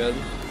looking good.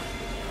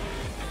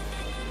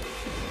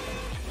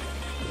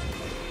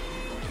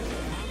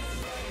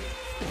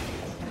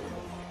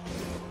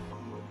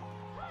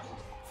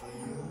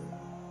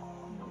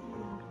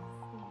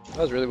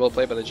 That was really well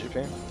played by the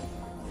GP.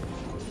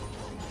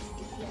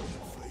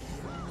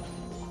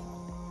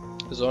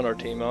 Zoned our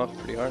team off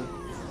pretty hard.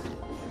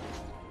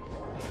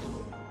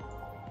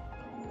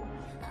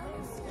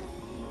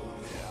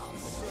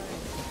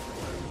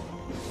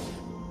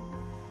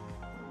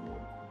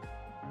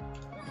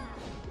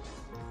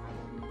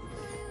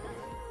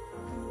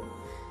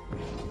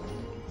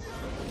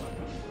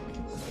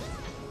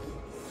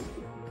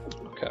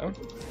 Okay.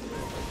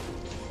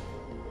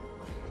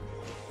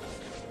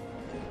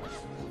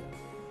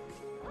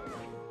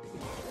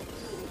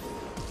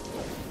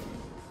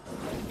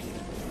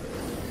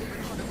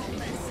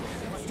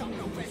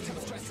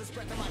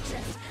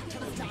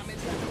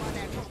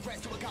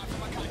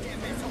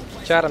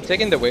 Chat, I'm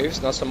taking the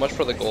waves, not so much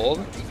for the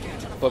gold,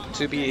 but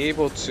to be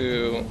able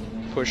to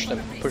push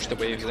the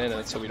waves in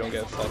it so we don't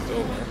get fucked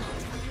over.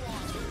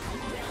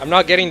 I'm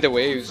not getting the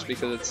waves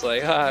because it's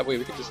like, ah, wait,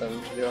 we could just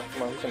end. Yeah,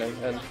 come on, we can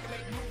end.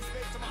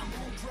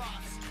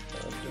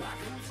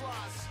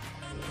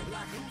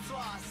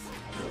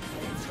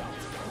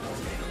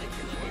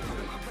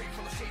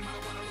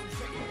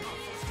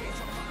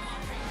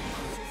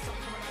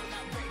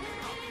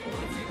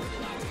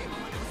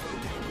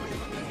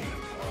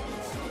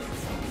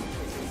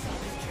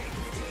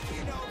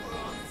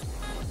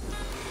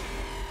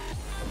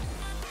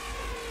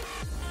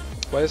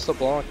 Why is the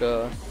block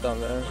down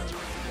there?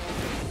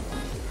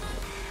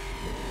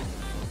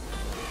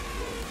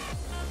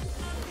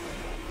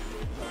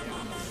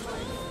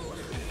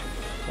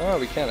 Oh,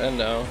 we can't end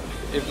now.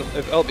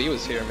 If LB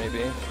was here, maybe.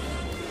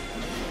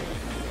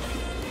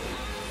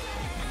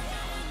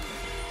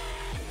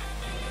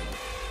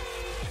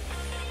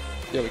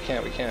 Yeah, we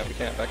can't.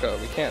 Back up.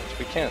 We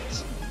can't.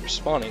 We're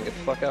spawning. Get the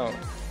fuck out.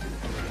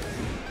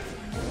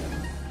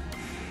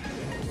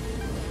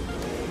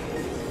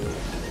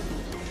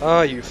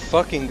 Oh, you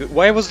fucking good.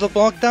 Why was the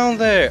block down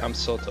there? I'm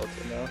so tilted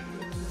now.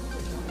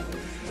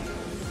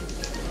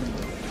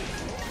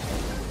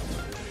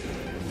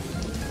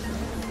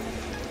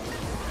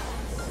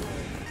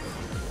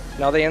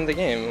 Now they end the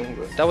game.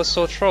 That was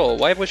so troll.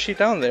 Why was she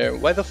down there?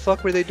 Why the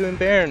fuck were they doing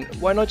Baron?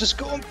 Why not just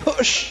go and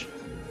push?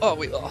 Oh,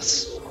 we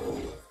lost.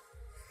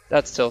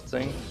 That's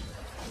tilting.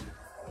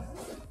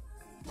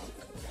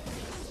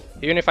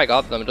 Even if I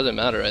got them, it doesn't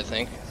matter, I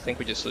think. I think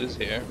we just lose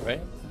here, right?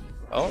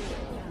 Oh.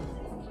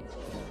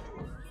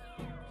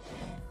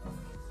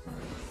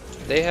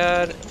 They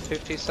had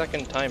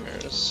 50-second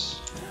timers.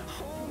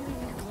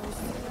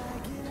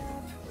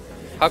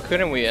 How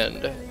couldn't we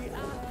end?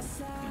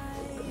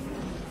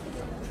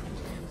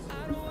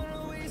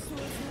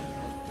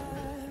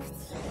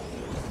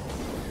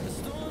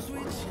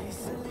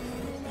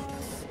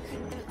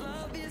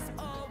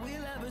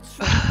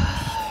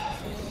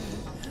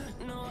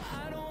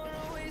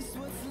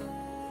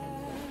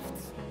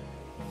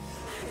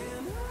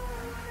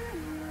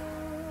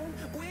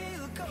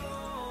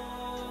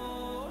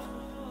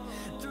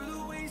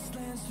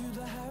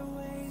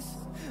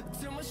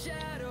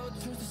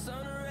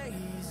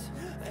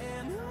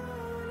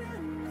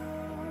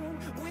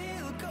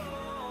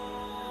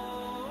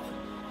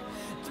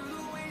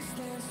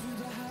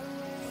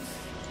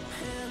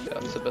 Yeah,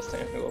 that's the best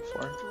thing I can go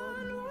for.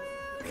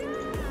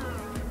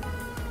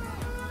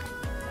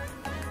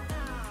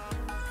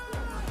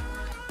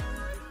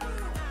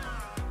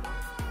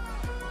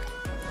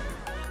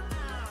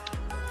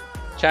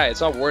 Chat,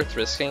 it's not worth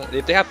risking.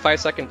 If they have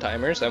 5-second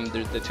timers and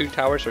the 2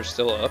 towers are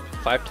still up,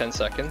 5-10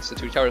 seconds, the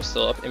 2 towers are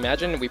still up.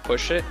 Imagine we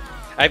push it.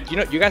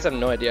 You guys have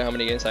no idea how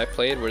many games I've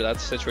played where that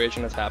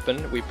situation has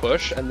happened. We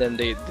push and then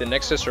the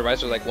next to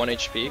survives with like 1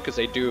 HP because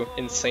they do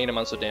insane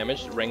amounts of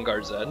damage.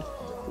 Rengar Zed.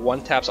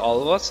 One taps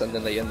all of us and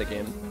then they end the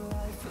game.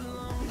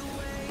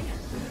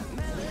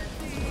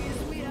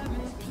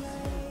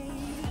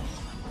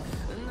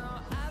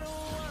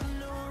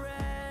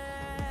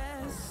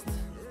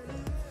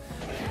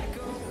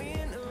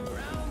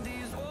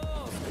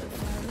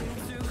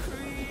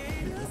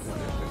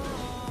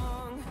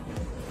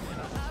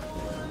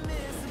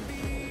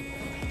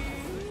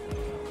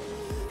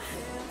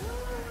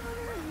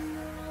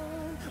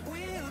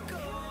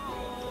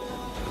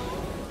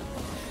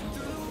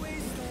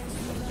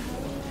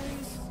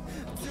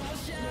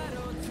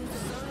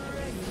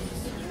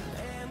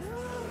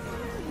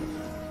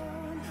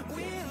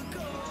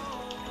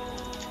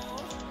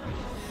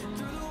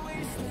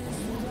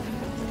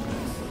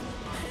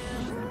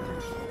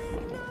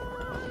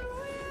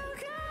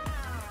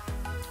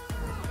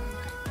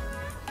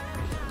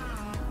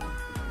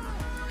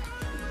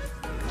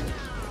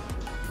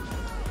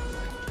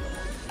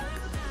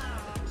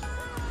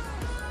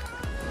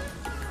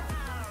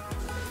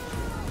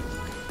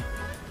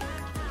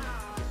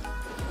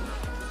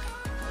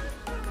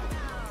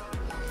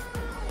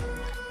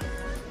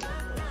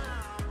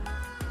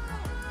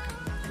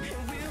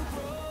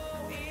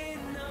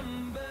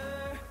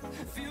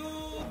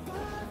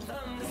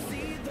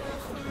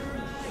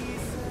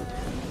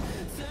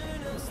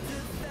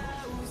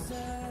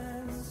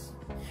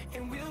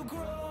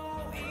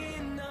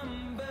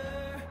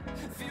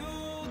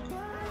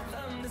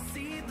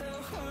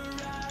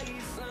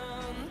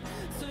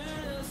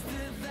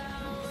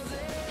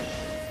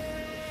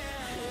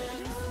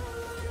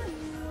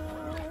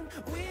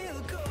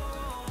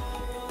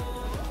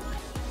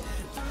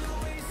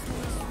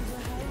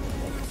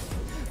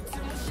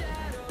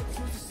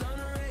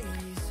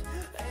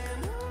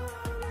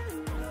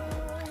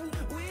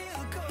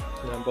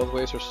 Yeah, both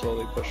waves are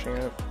slowly pushing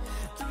it.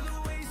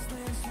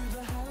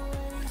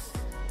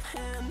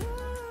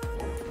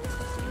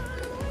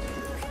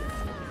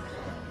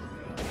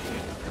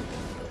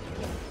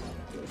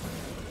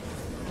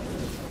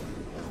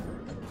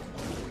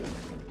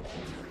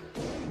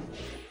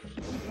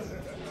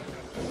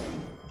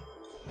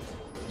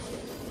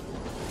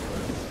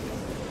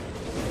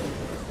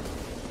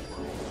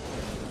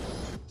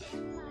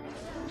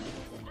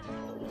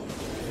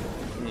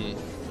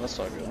 That's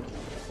not good.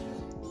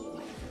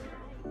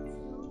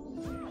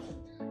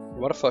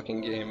 What a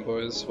fucking game,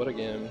 boys. What a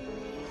game.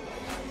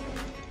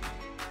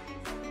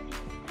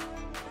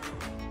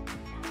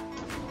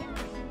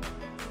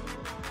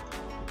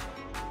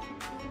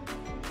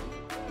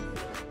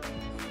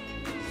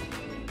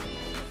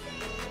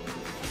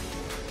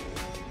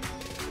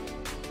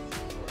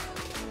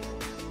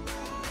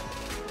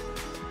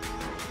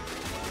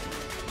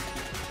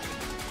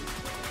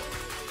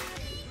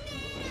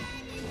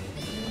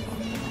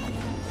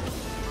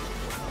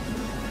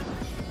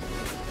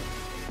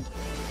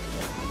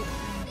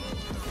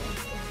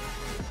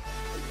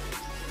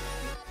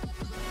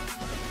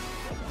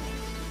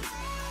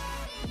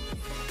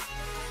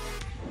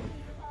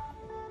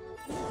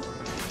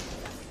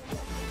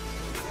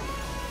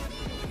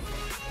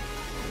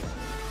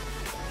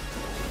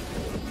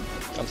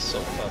 I'm so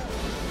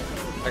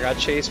fucked. I got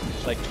chased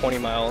like 20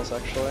 miles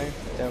actually.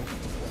 Damn.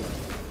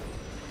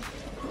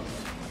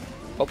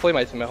 Hopefully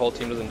my whole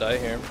team doesn't die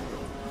here.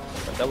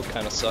 But that would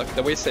kind of suck.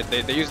 The way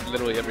they used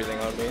literally everything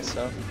on me,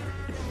 so.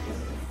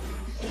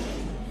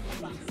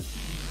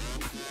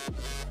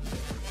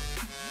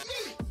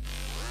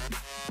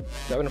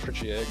 Do I have enough for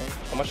GA again?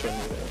 How much do I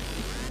need it? I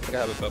think I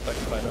have it, but I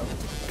can find out.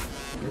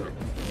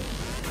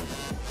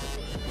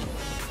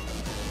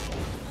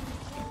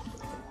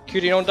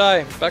 Cutie, don't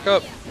die. Back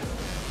up.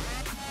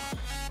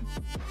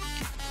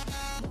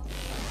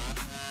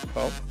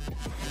 Oh.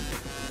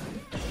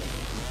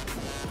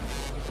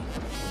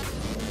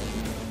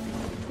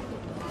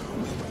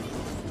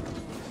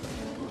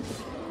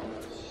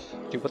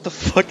 Dude, what the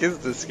fuck is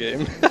this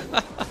game?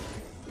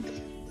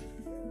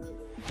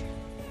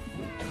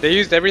 They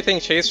used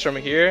everything chased from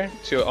here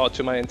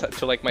to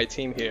my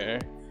team here.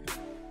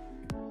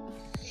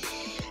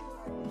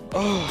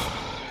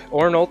 Oh,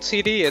 or an ult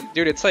CD,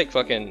 dude, it's like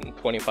fucking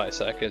 25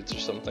 seconds or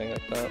something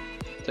like that.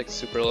 It takes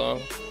super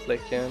long. They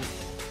can.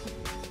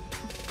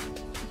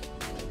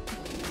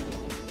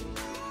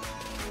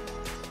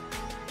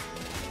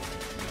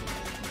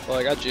 Well,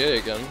 I got GA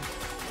again.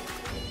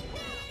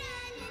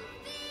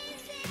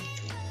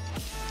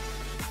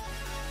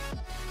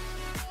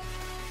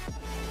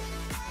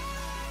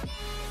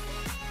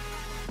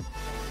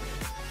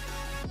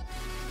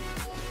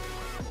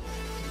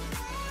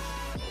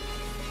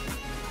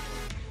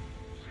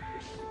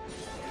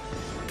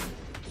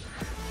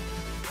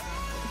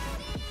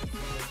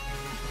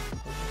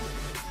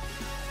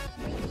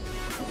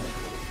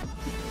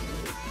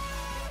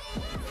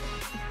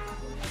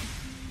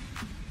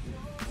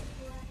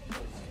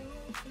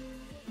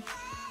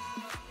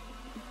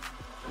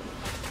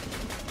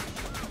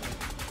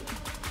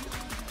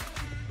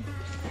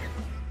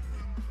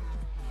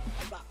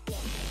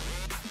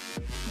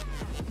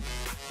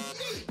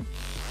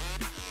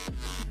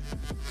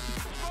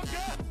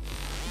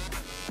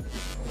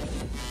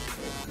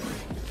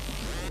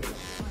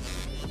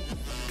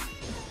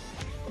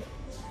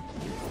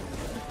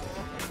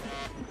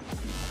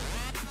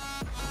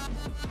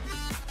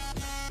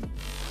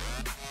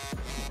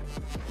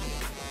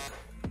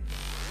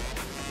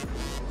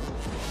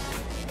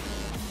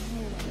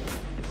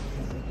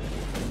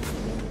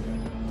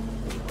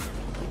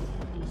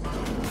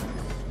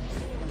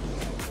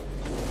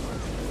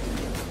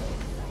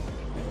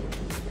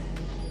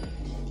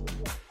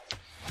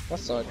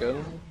 That's not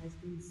good.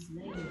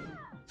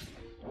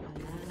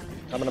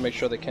 I'm gonna make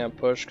sure they can't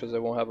push because they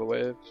won't have a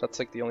wave. That's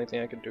like the only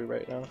thing I can do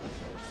right now.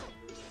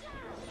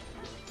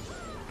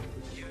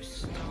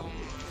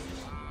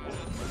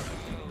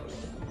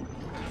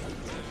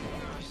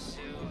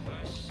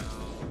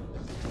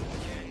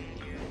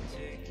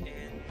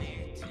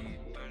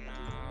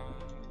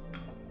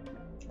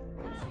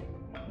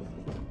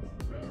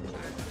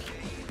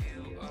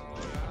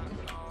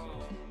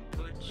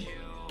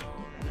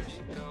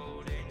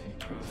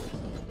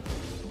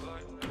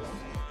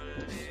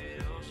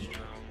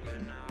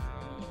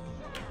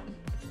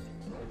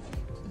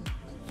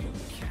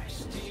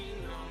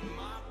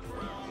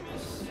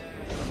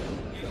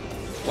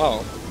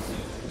 Wow.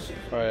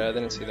 Alright, I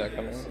didn't see that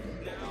coming.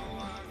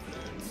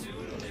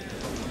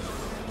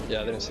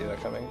 Yeah, I didn't see that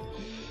coming.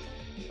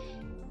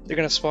 You're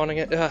gonna spawn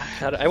again?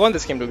 I want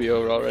this game to be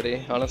over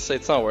already. Honestly,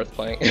 it's not worth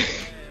playing.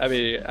 I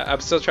mean, I'm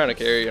still trying to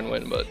carry and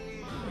win, but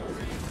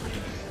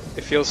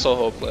it feels so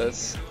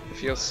hopeless. It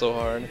feels so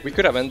hard. We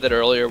could have ended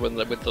earlier with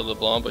the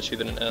LeBlanc, but she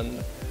didn't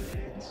end.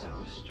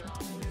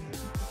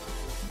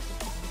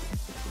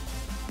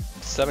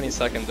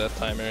 70-second death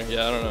timer.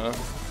 Yeah, I don't know.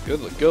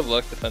 Good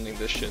luck defending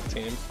this shit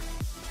team.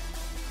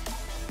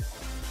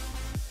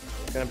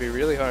 It's gonna be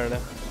really hard.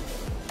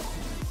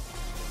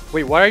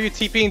 Wait, why are you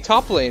TPing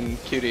top lane,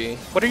 cutie?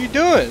 What are you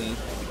doing?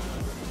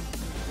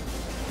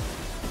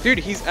 Dude,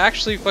 he's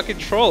actually fucking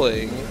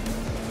trolling.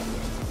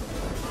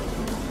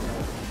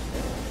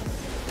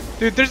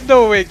 Dude, there's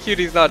no way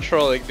cutie's not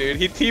trolling, dude.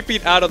 He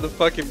TP'd out of the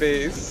fucking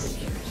base.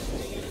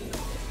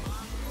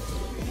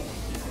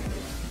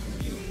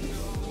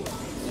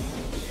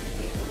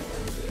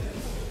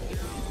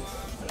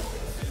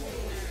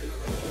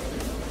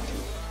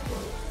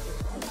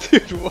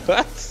 Dude,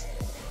 what?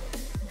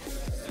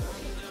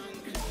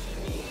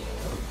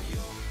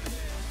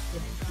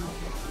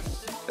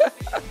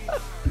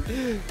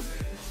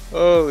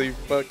 Holy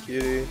fuck,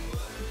 Cutie.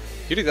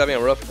 Cutie's having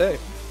a rough day.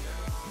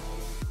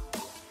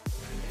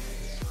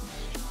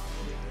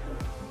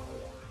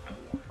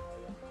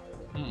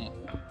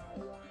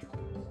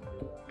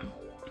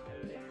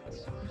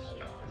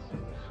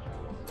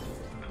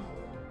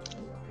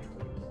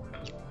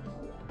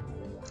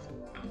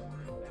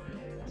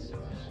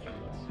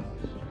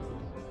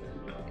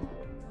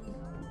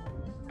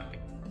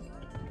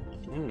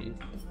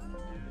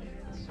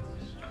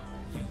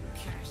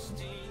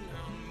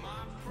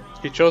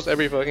 He chose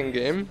every fucking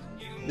game?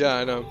 Yeah,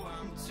 I know.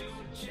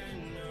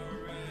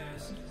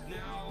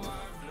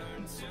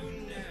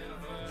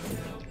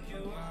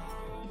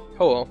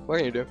 Oh well, what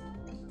can you do?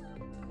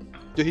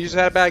 Dude, he just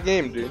had a bad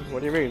game, dude. What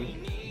do you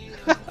mean?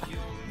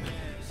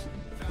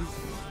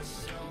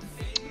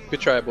 Good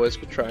try, boys.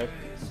 Good try.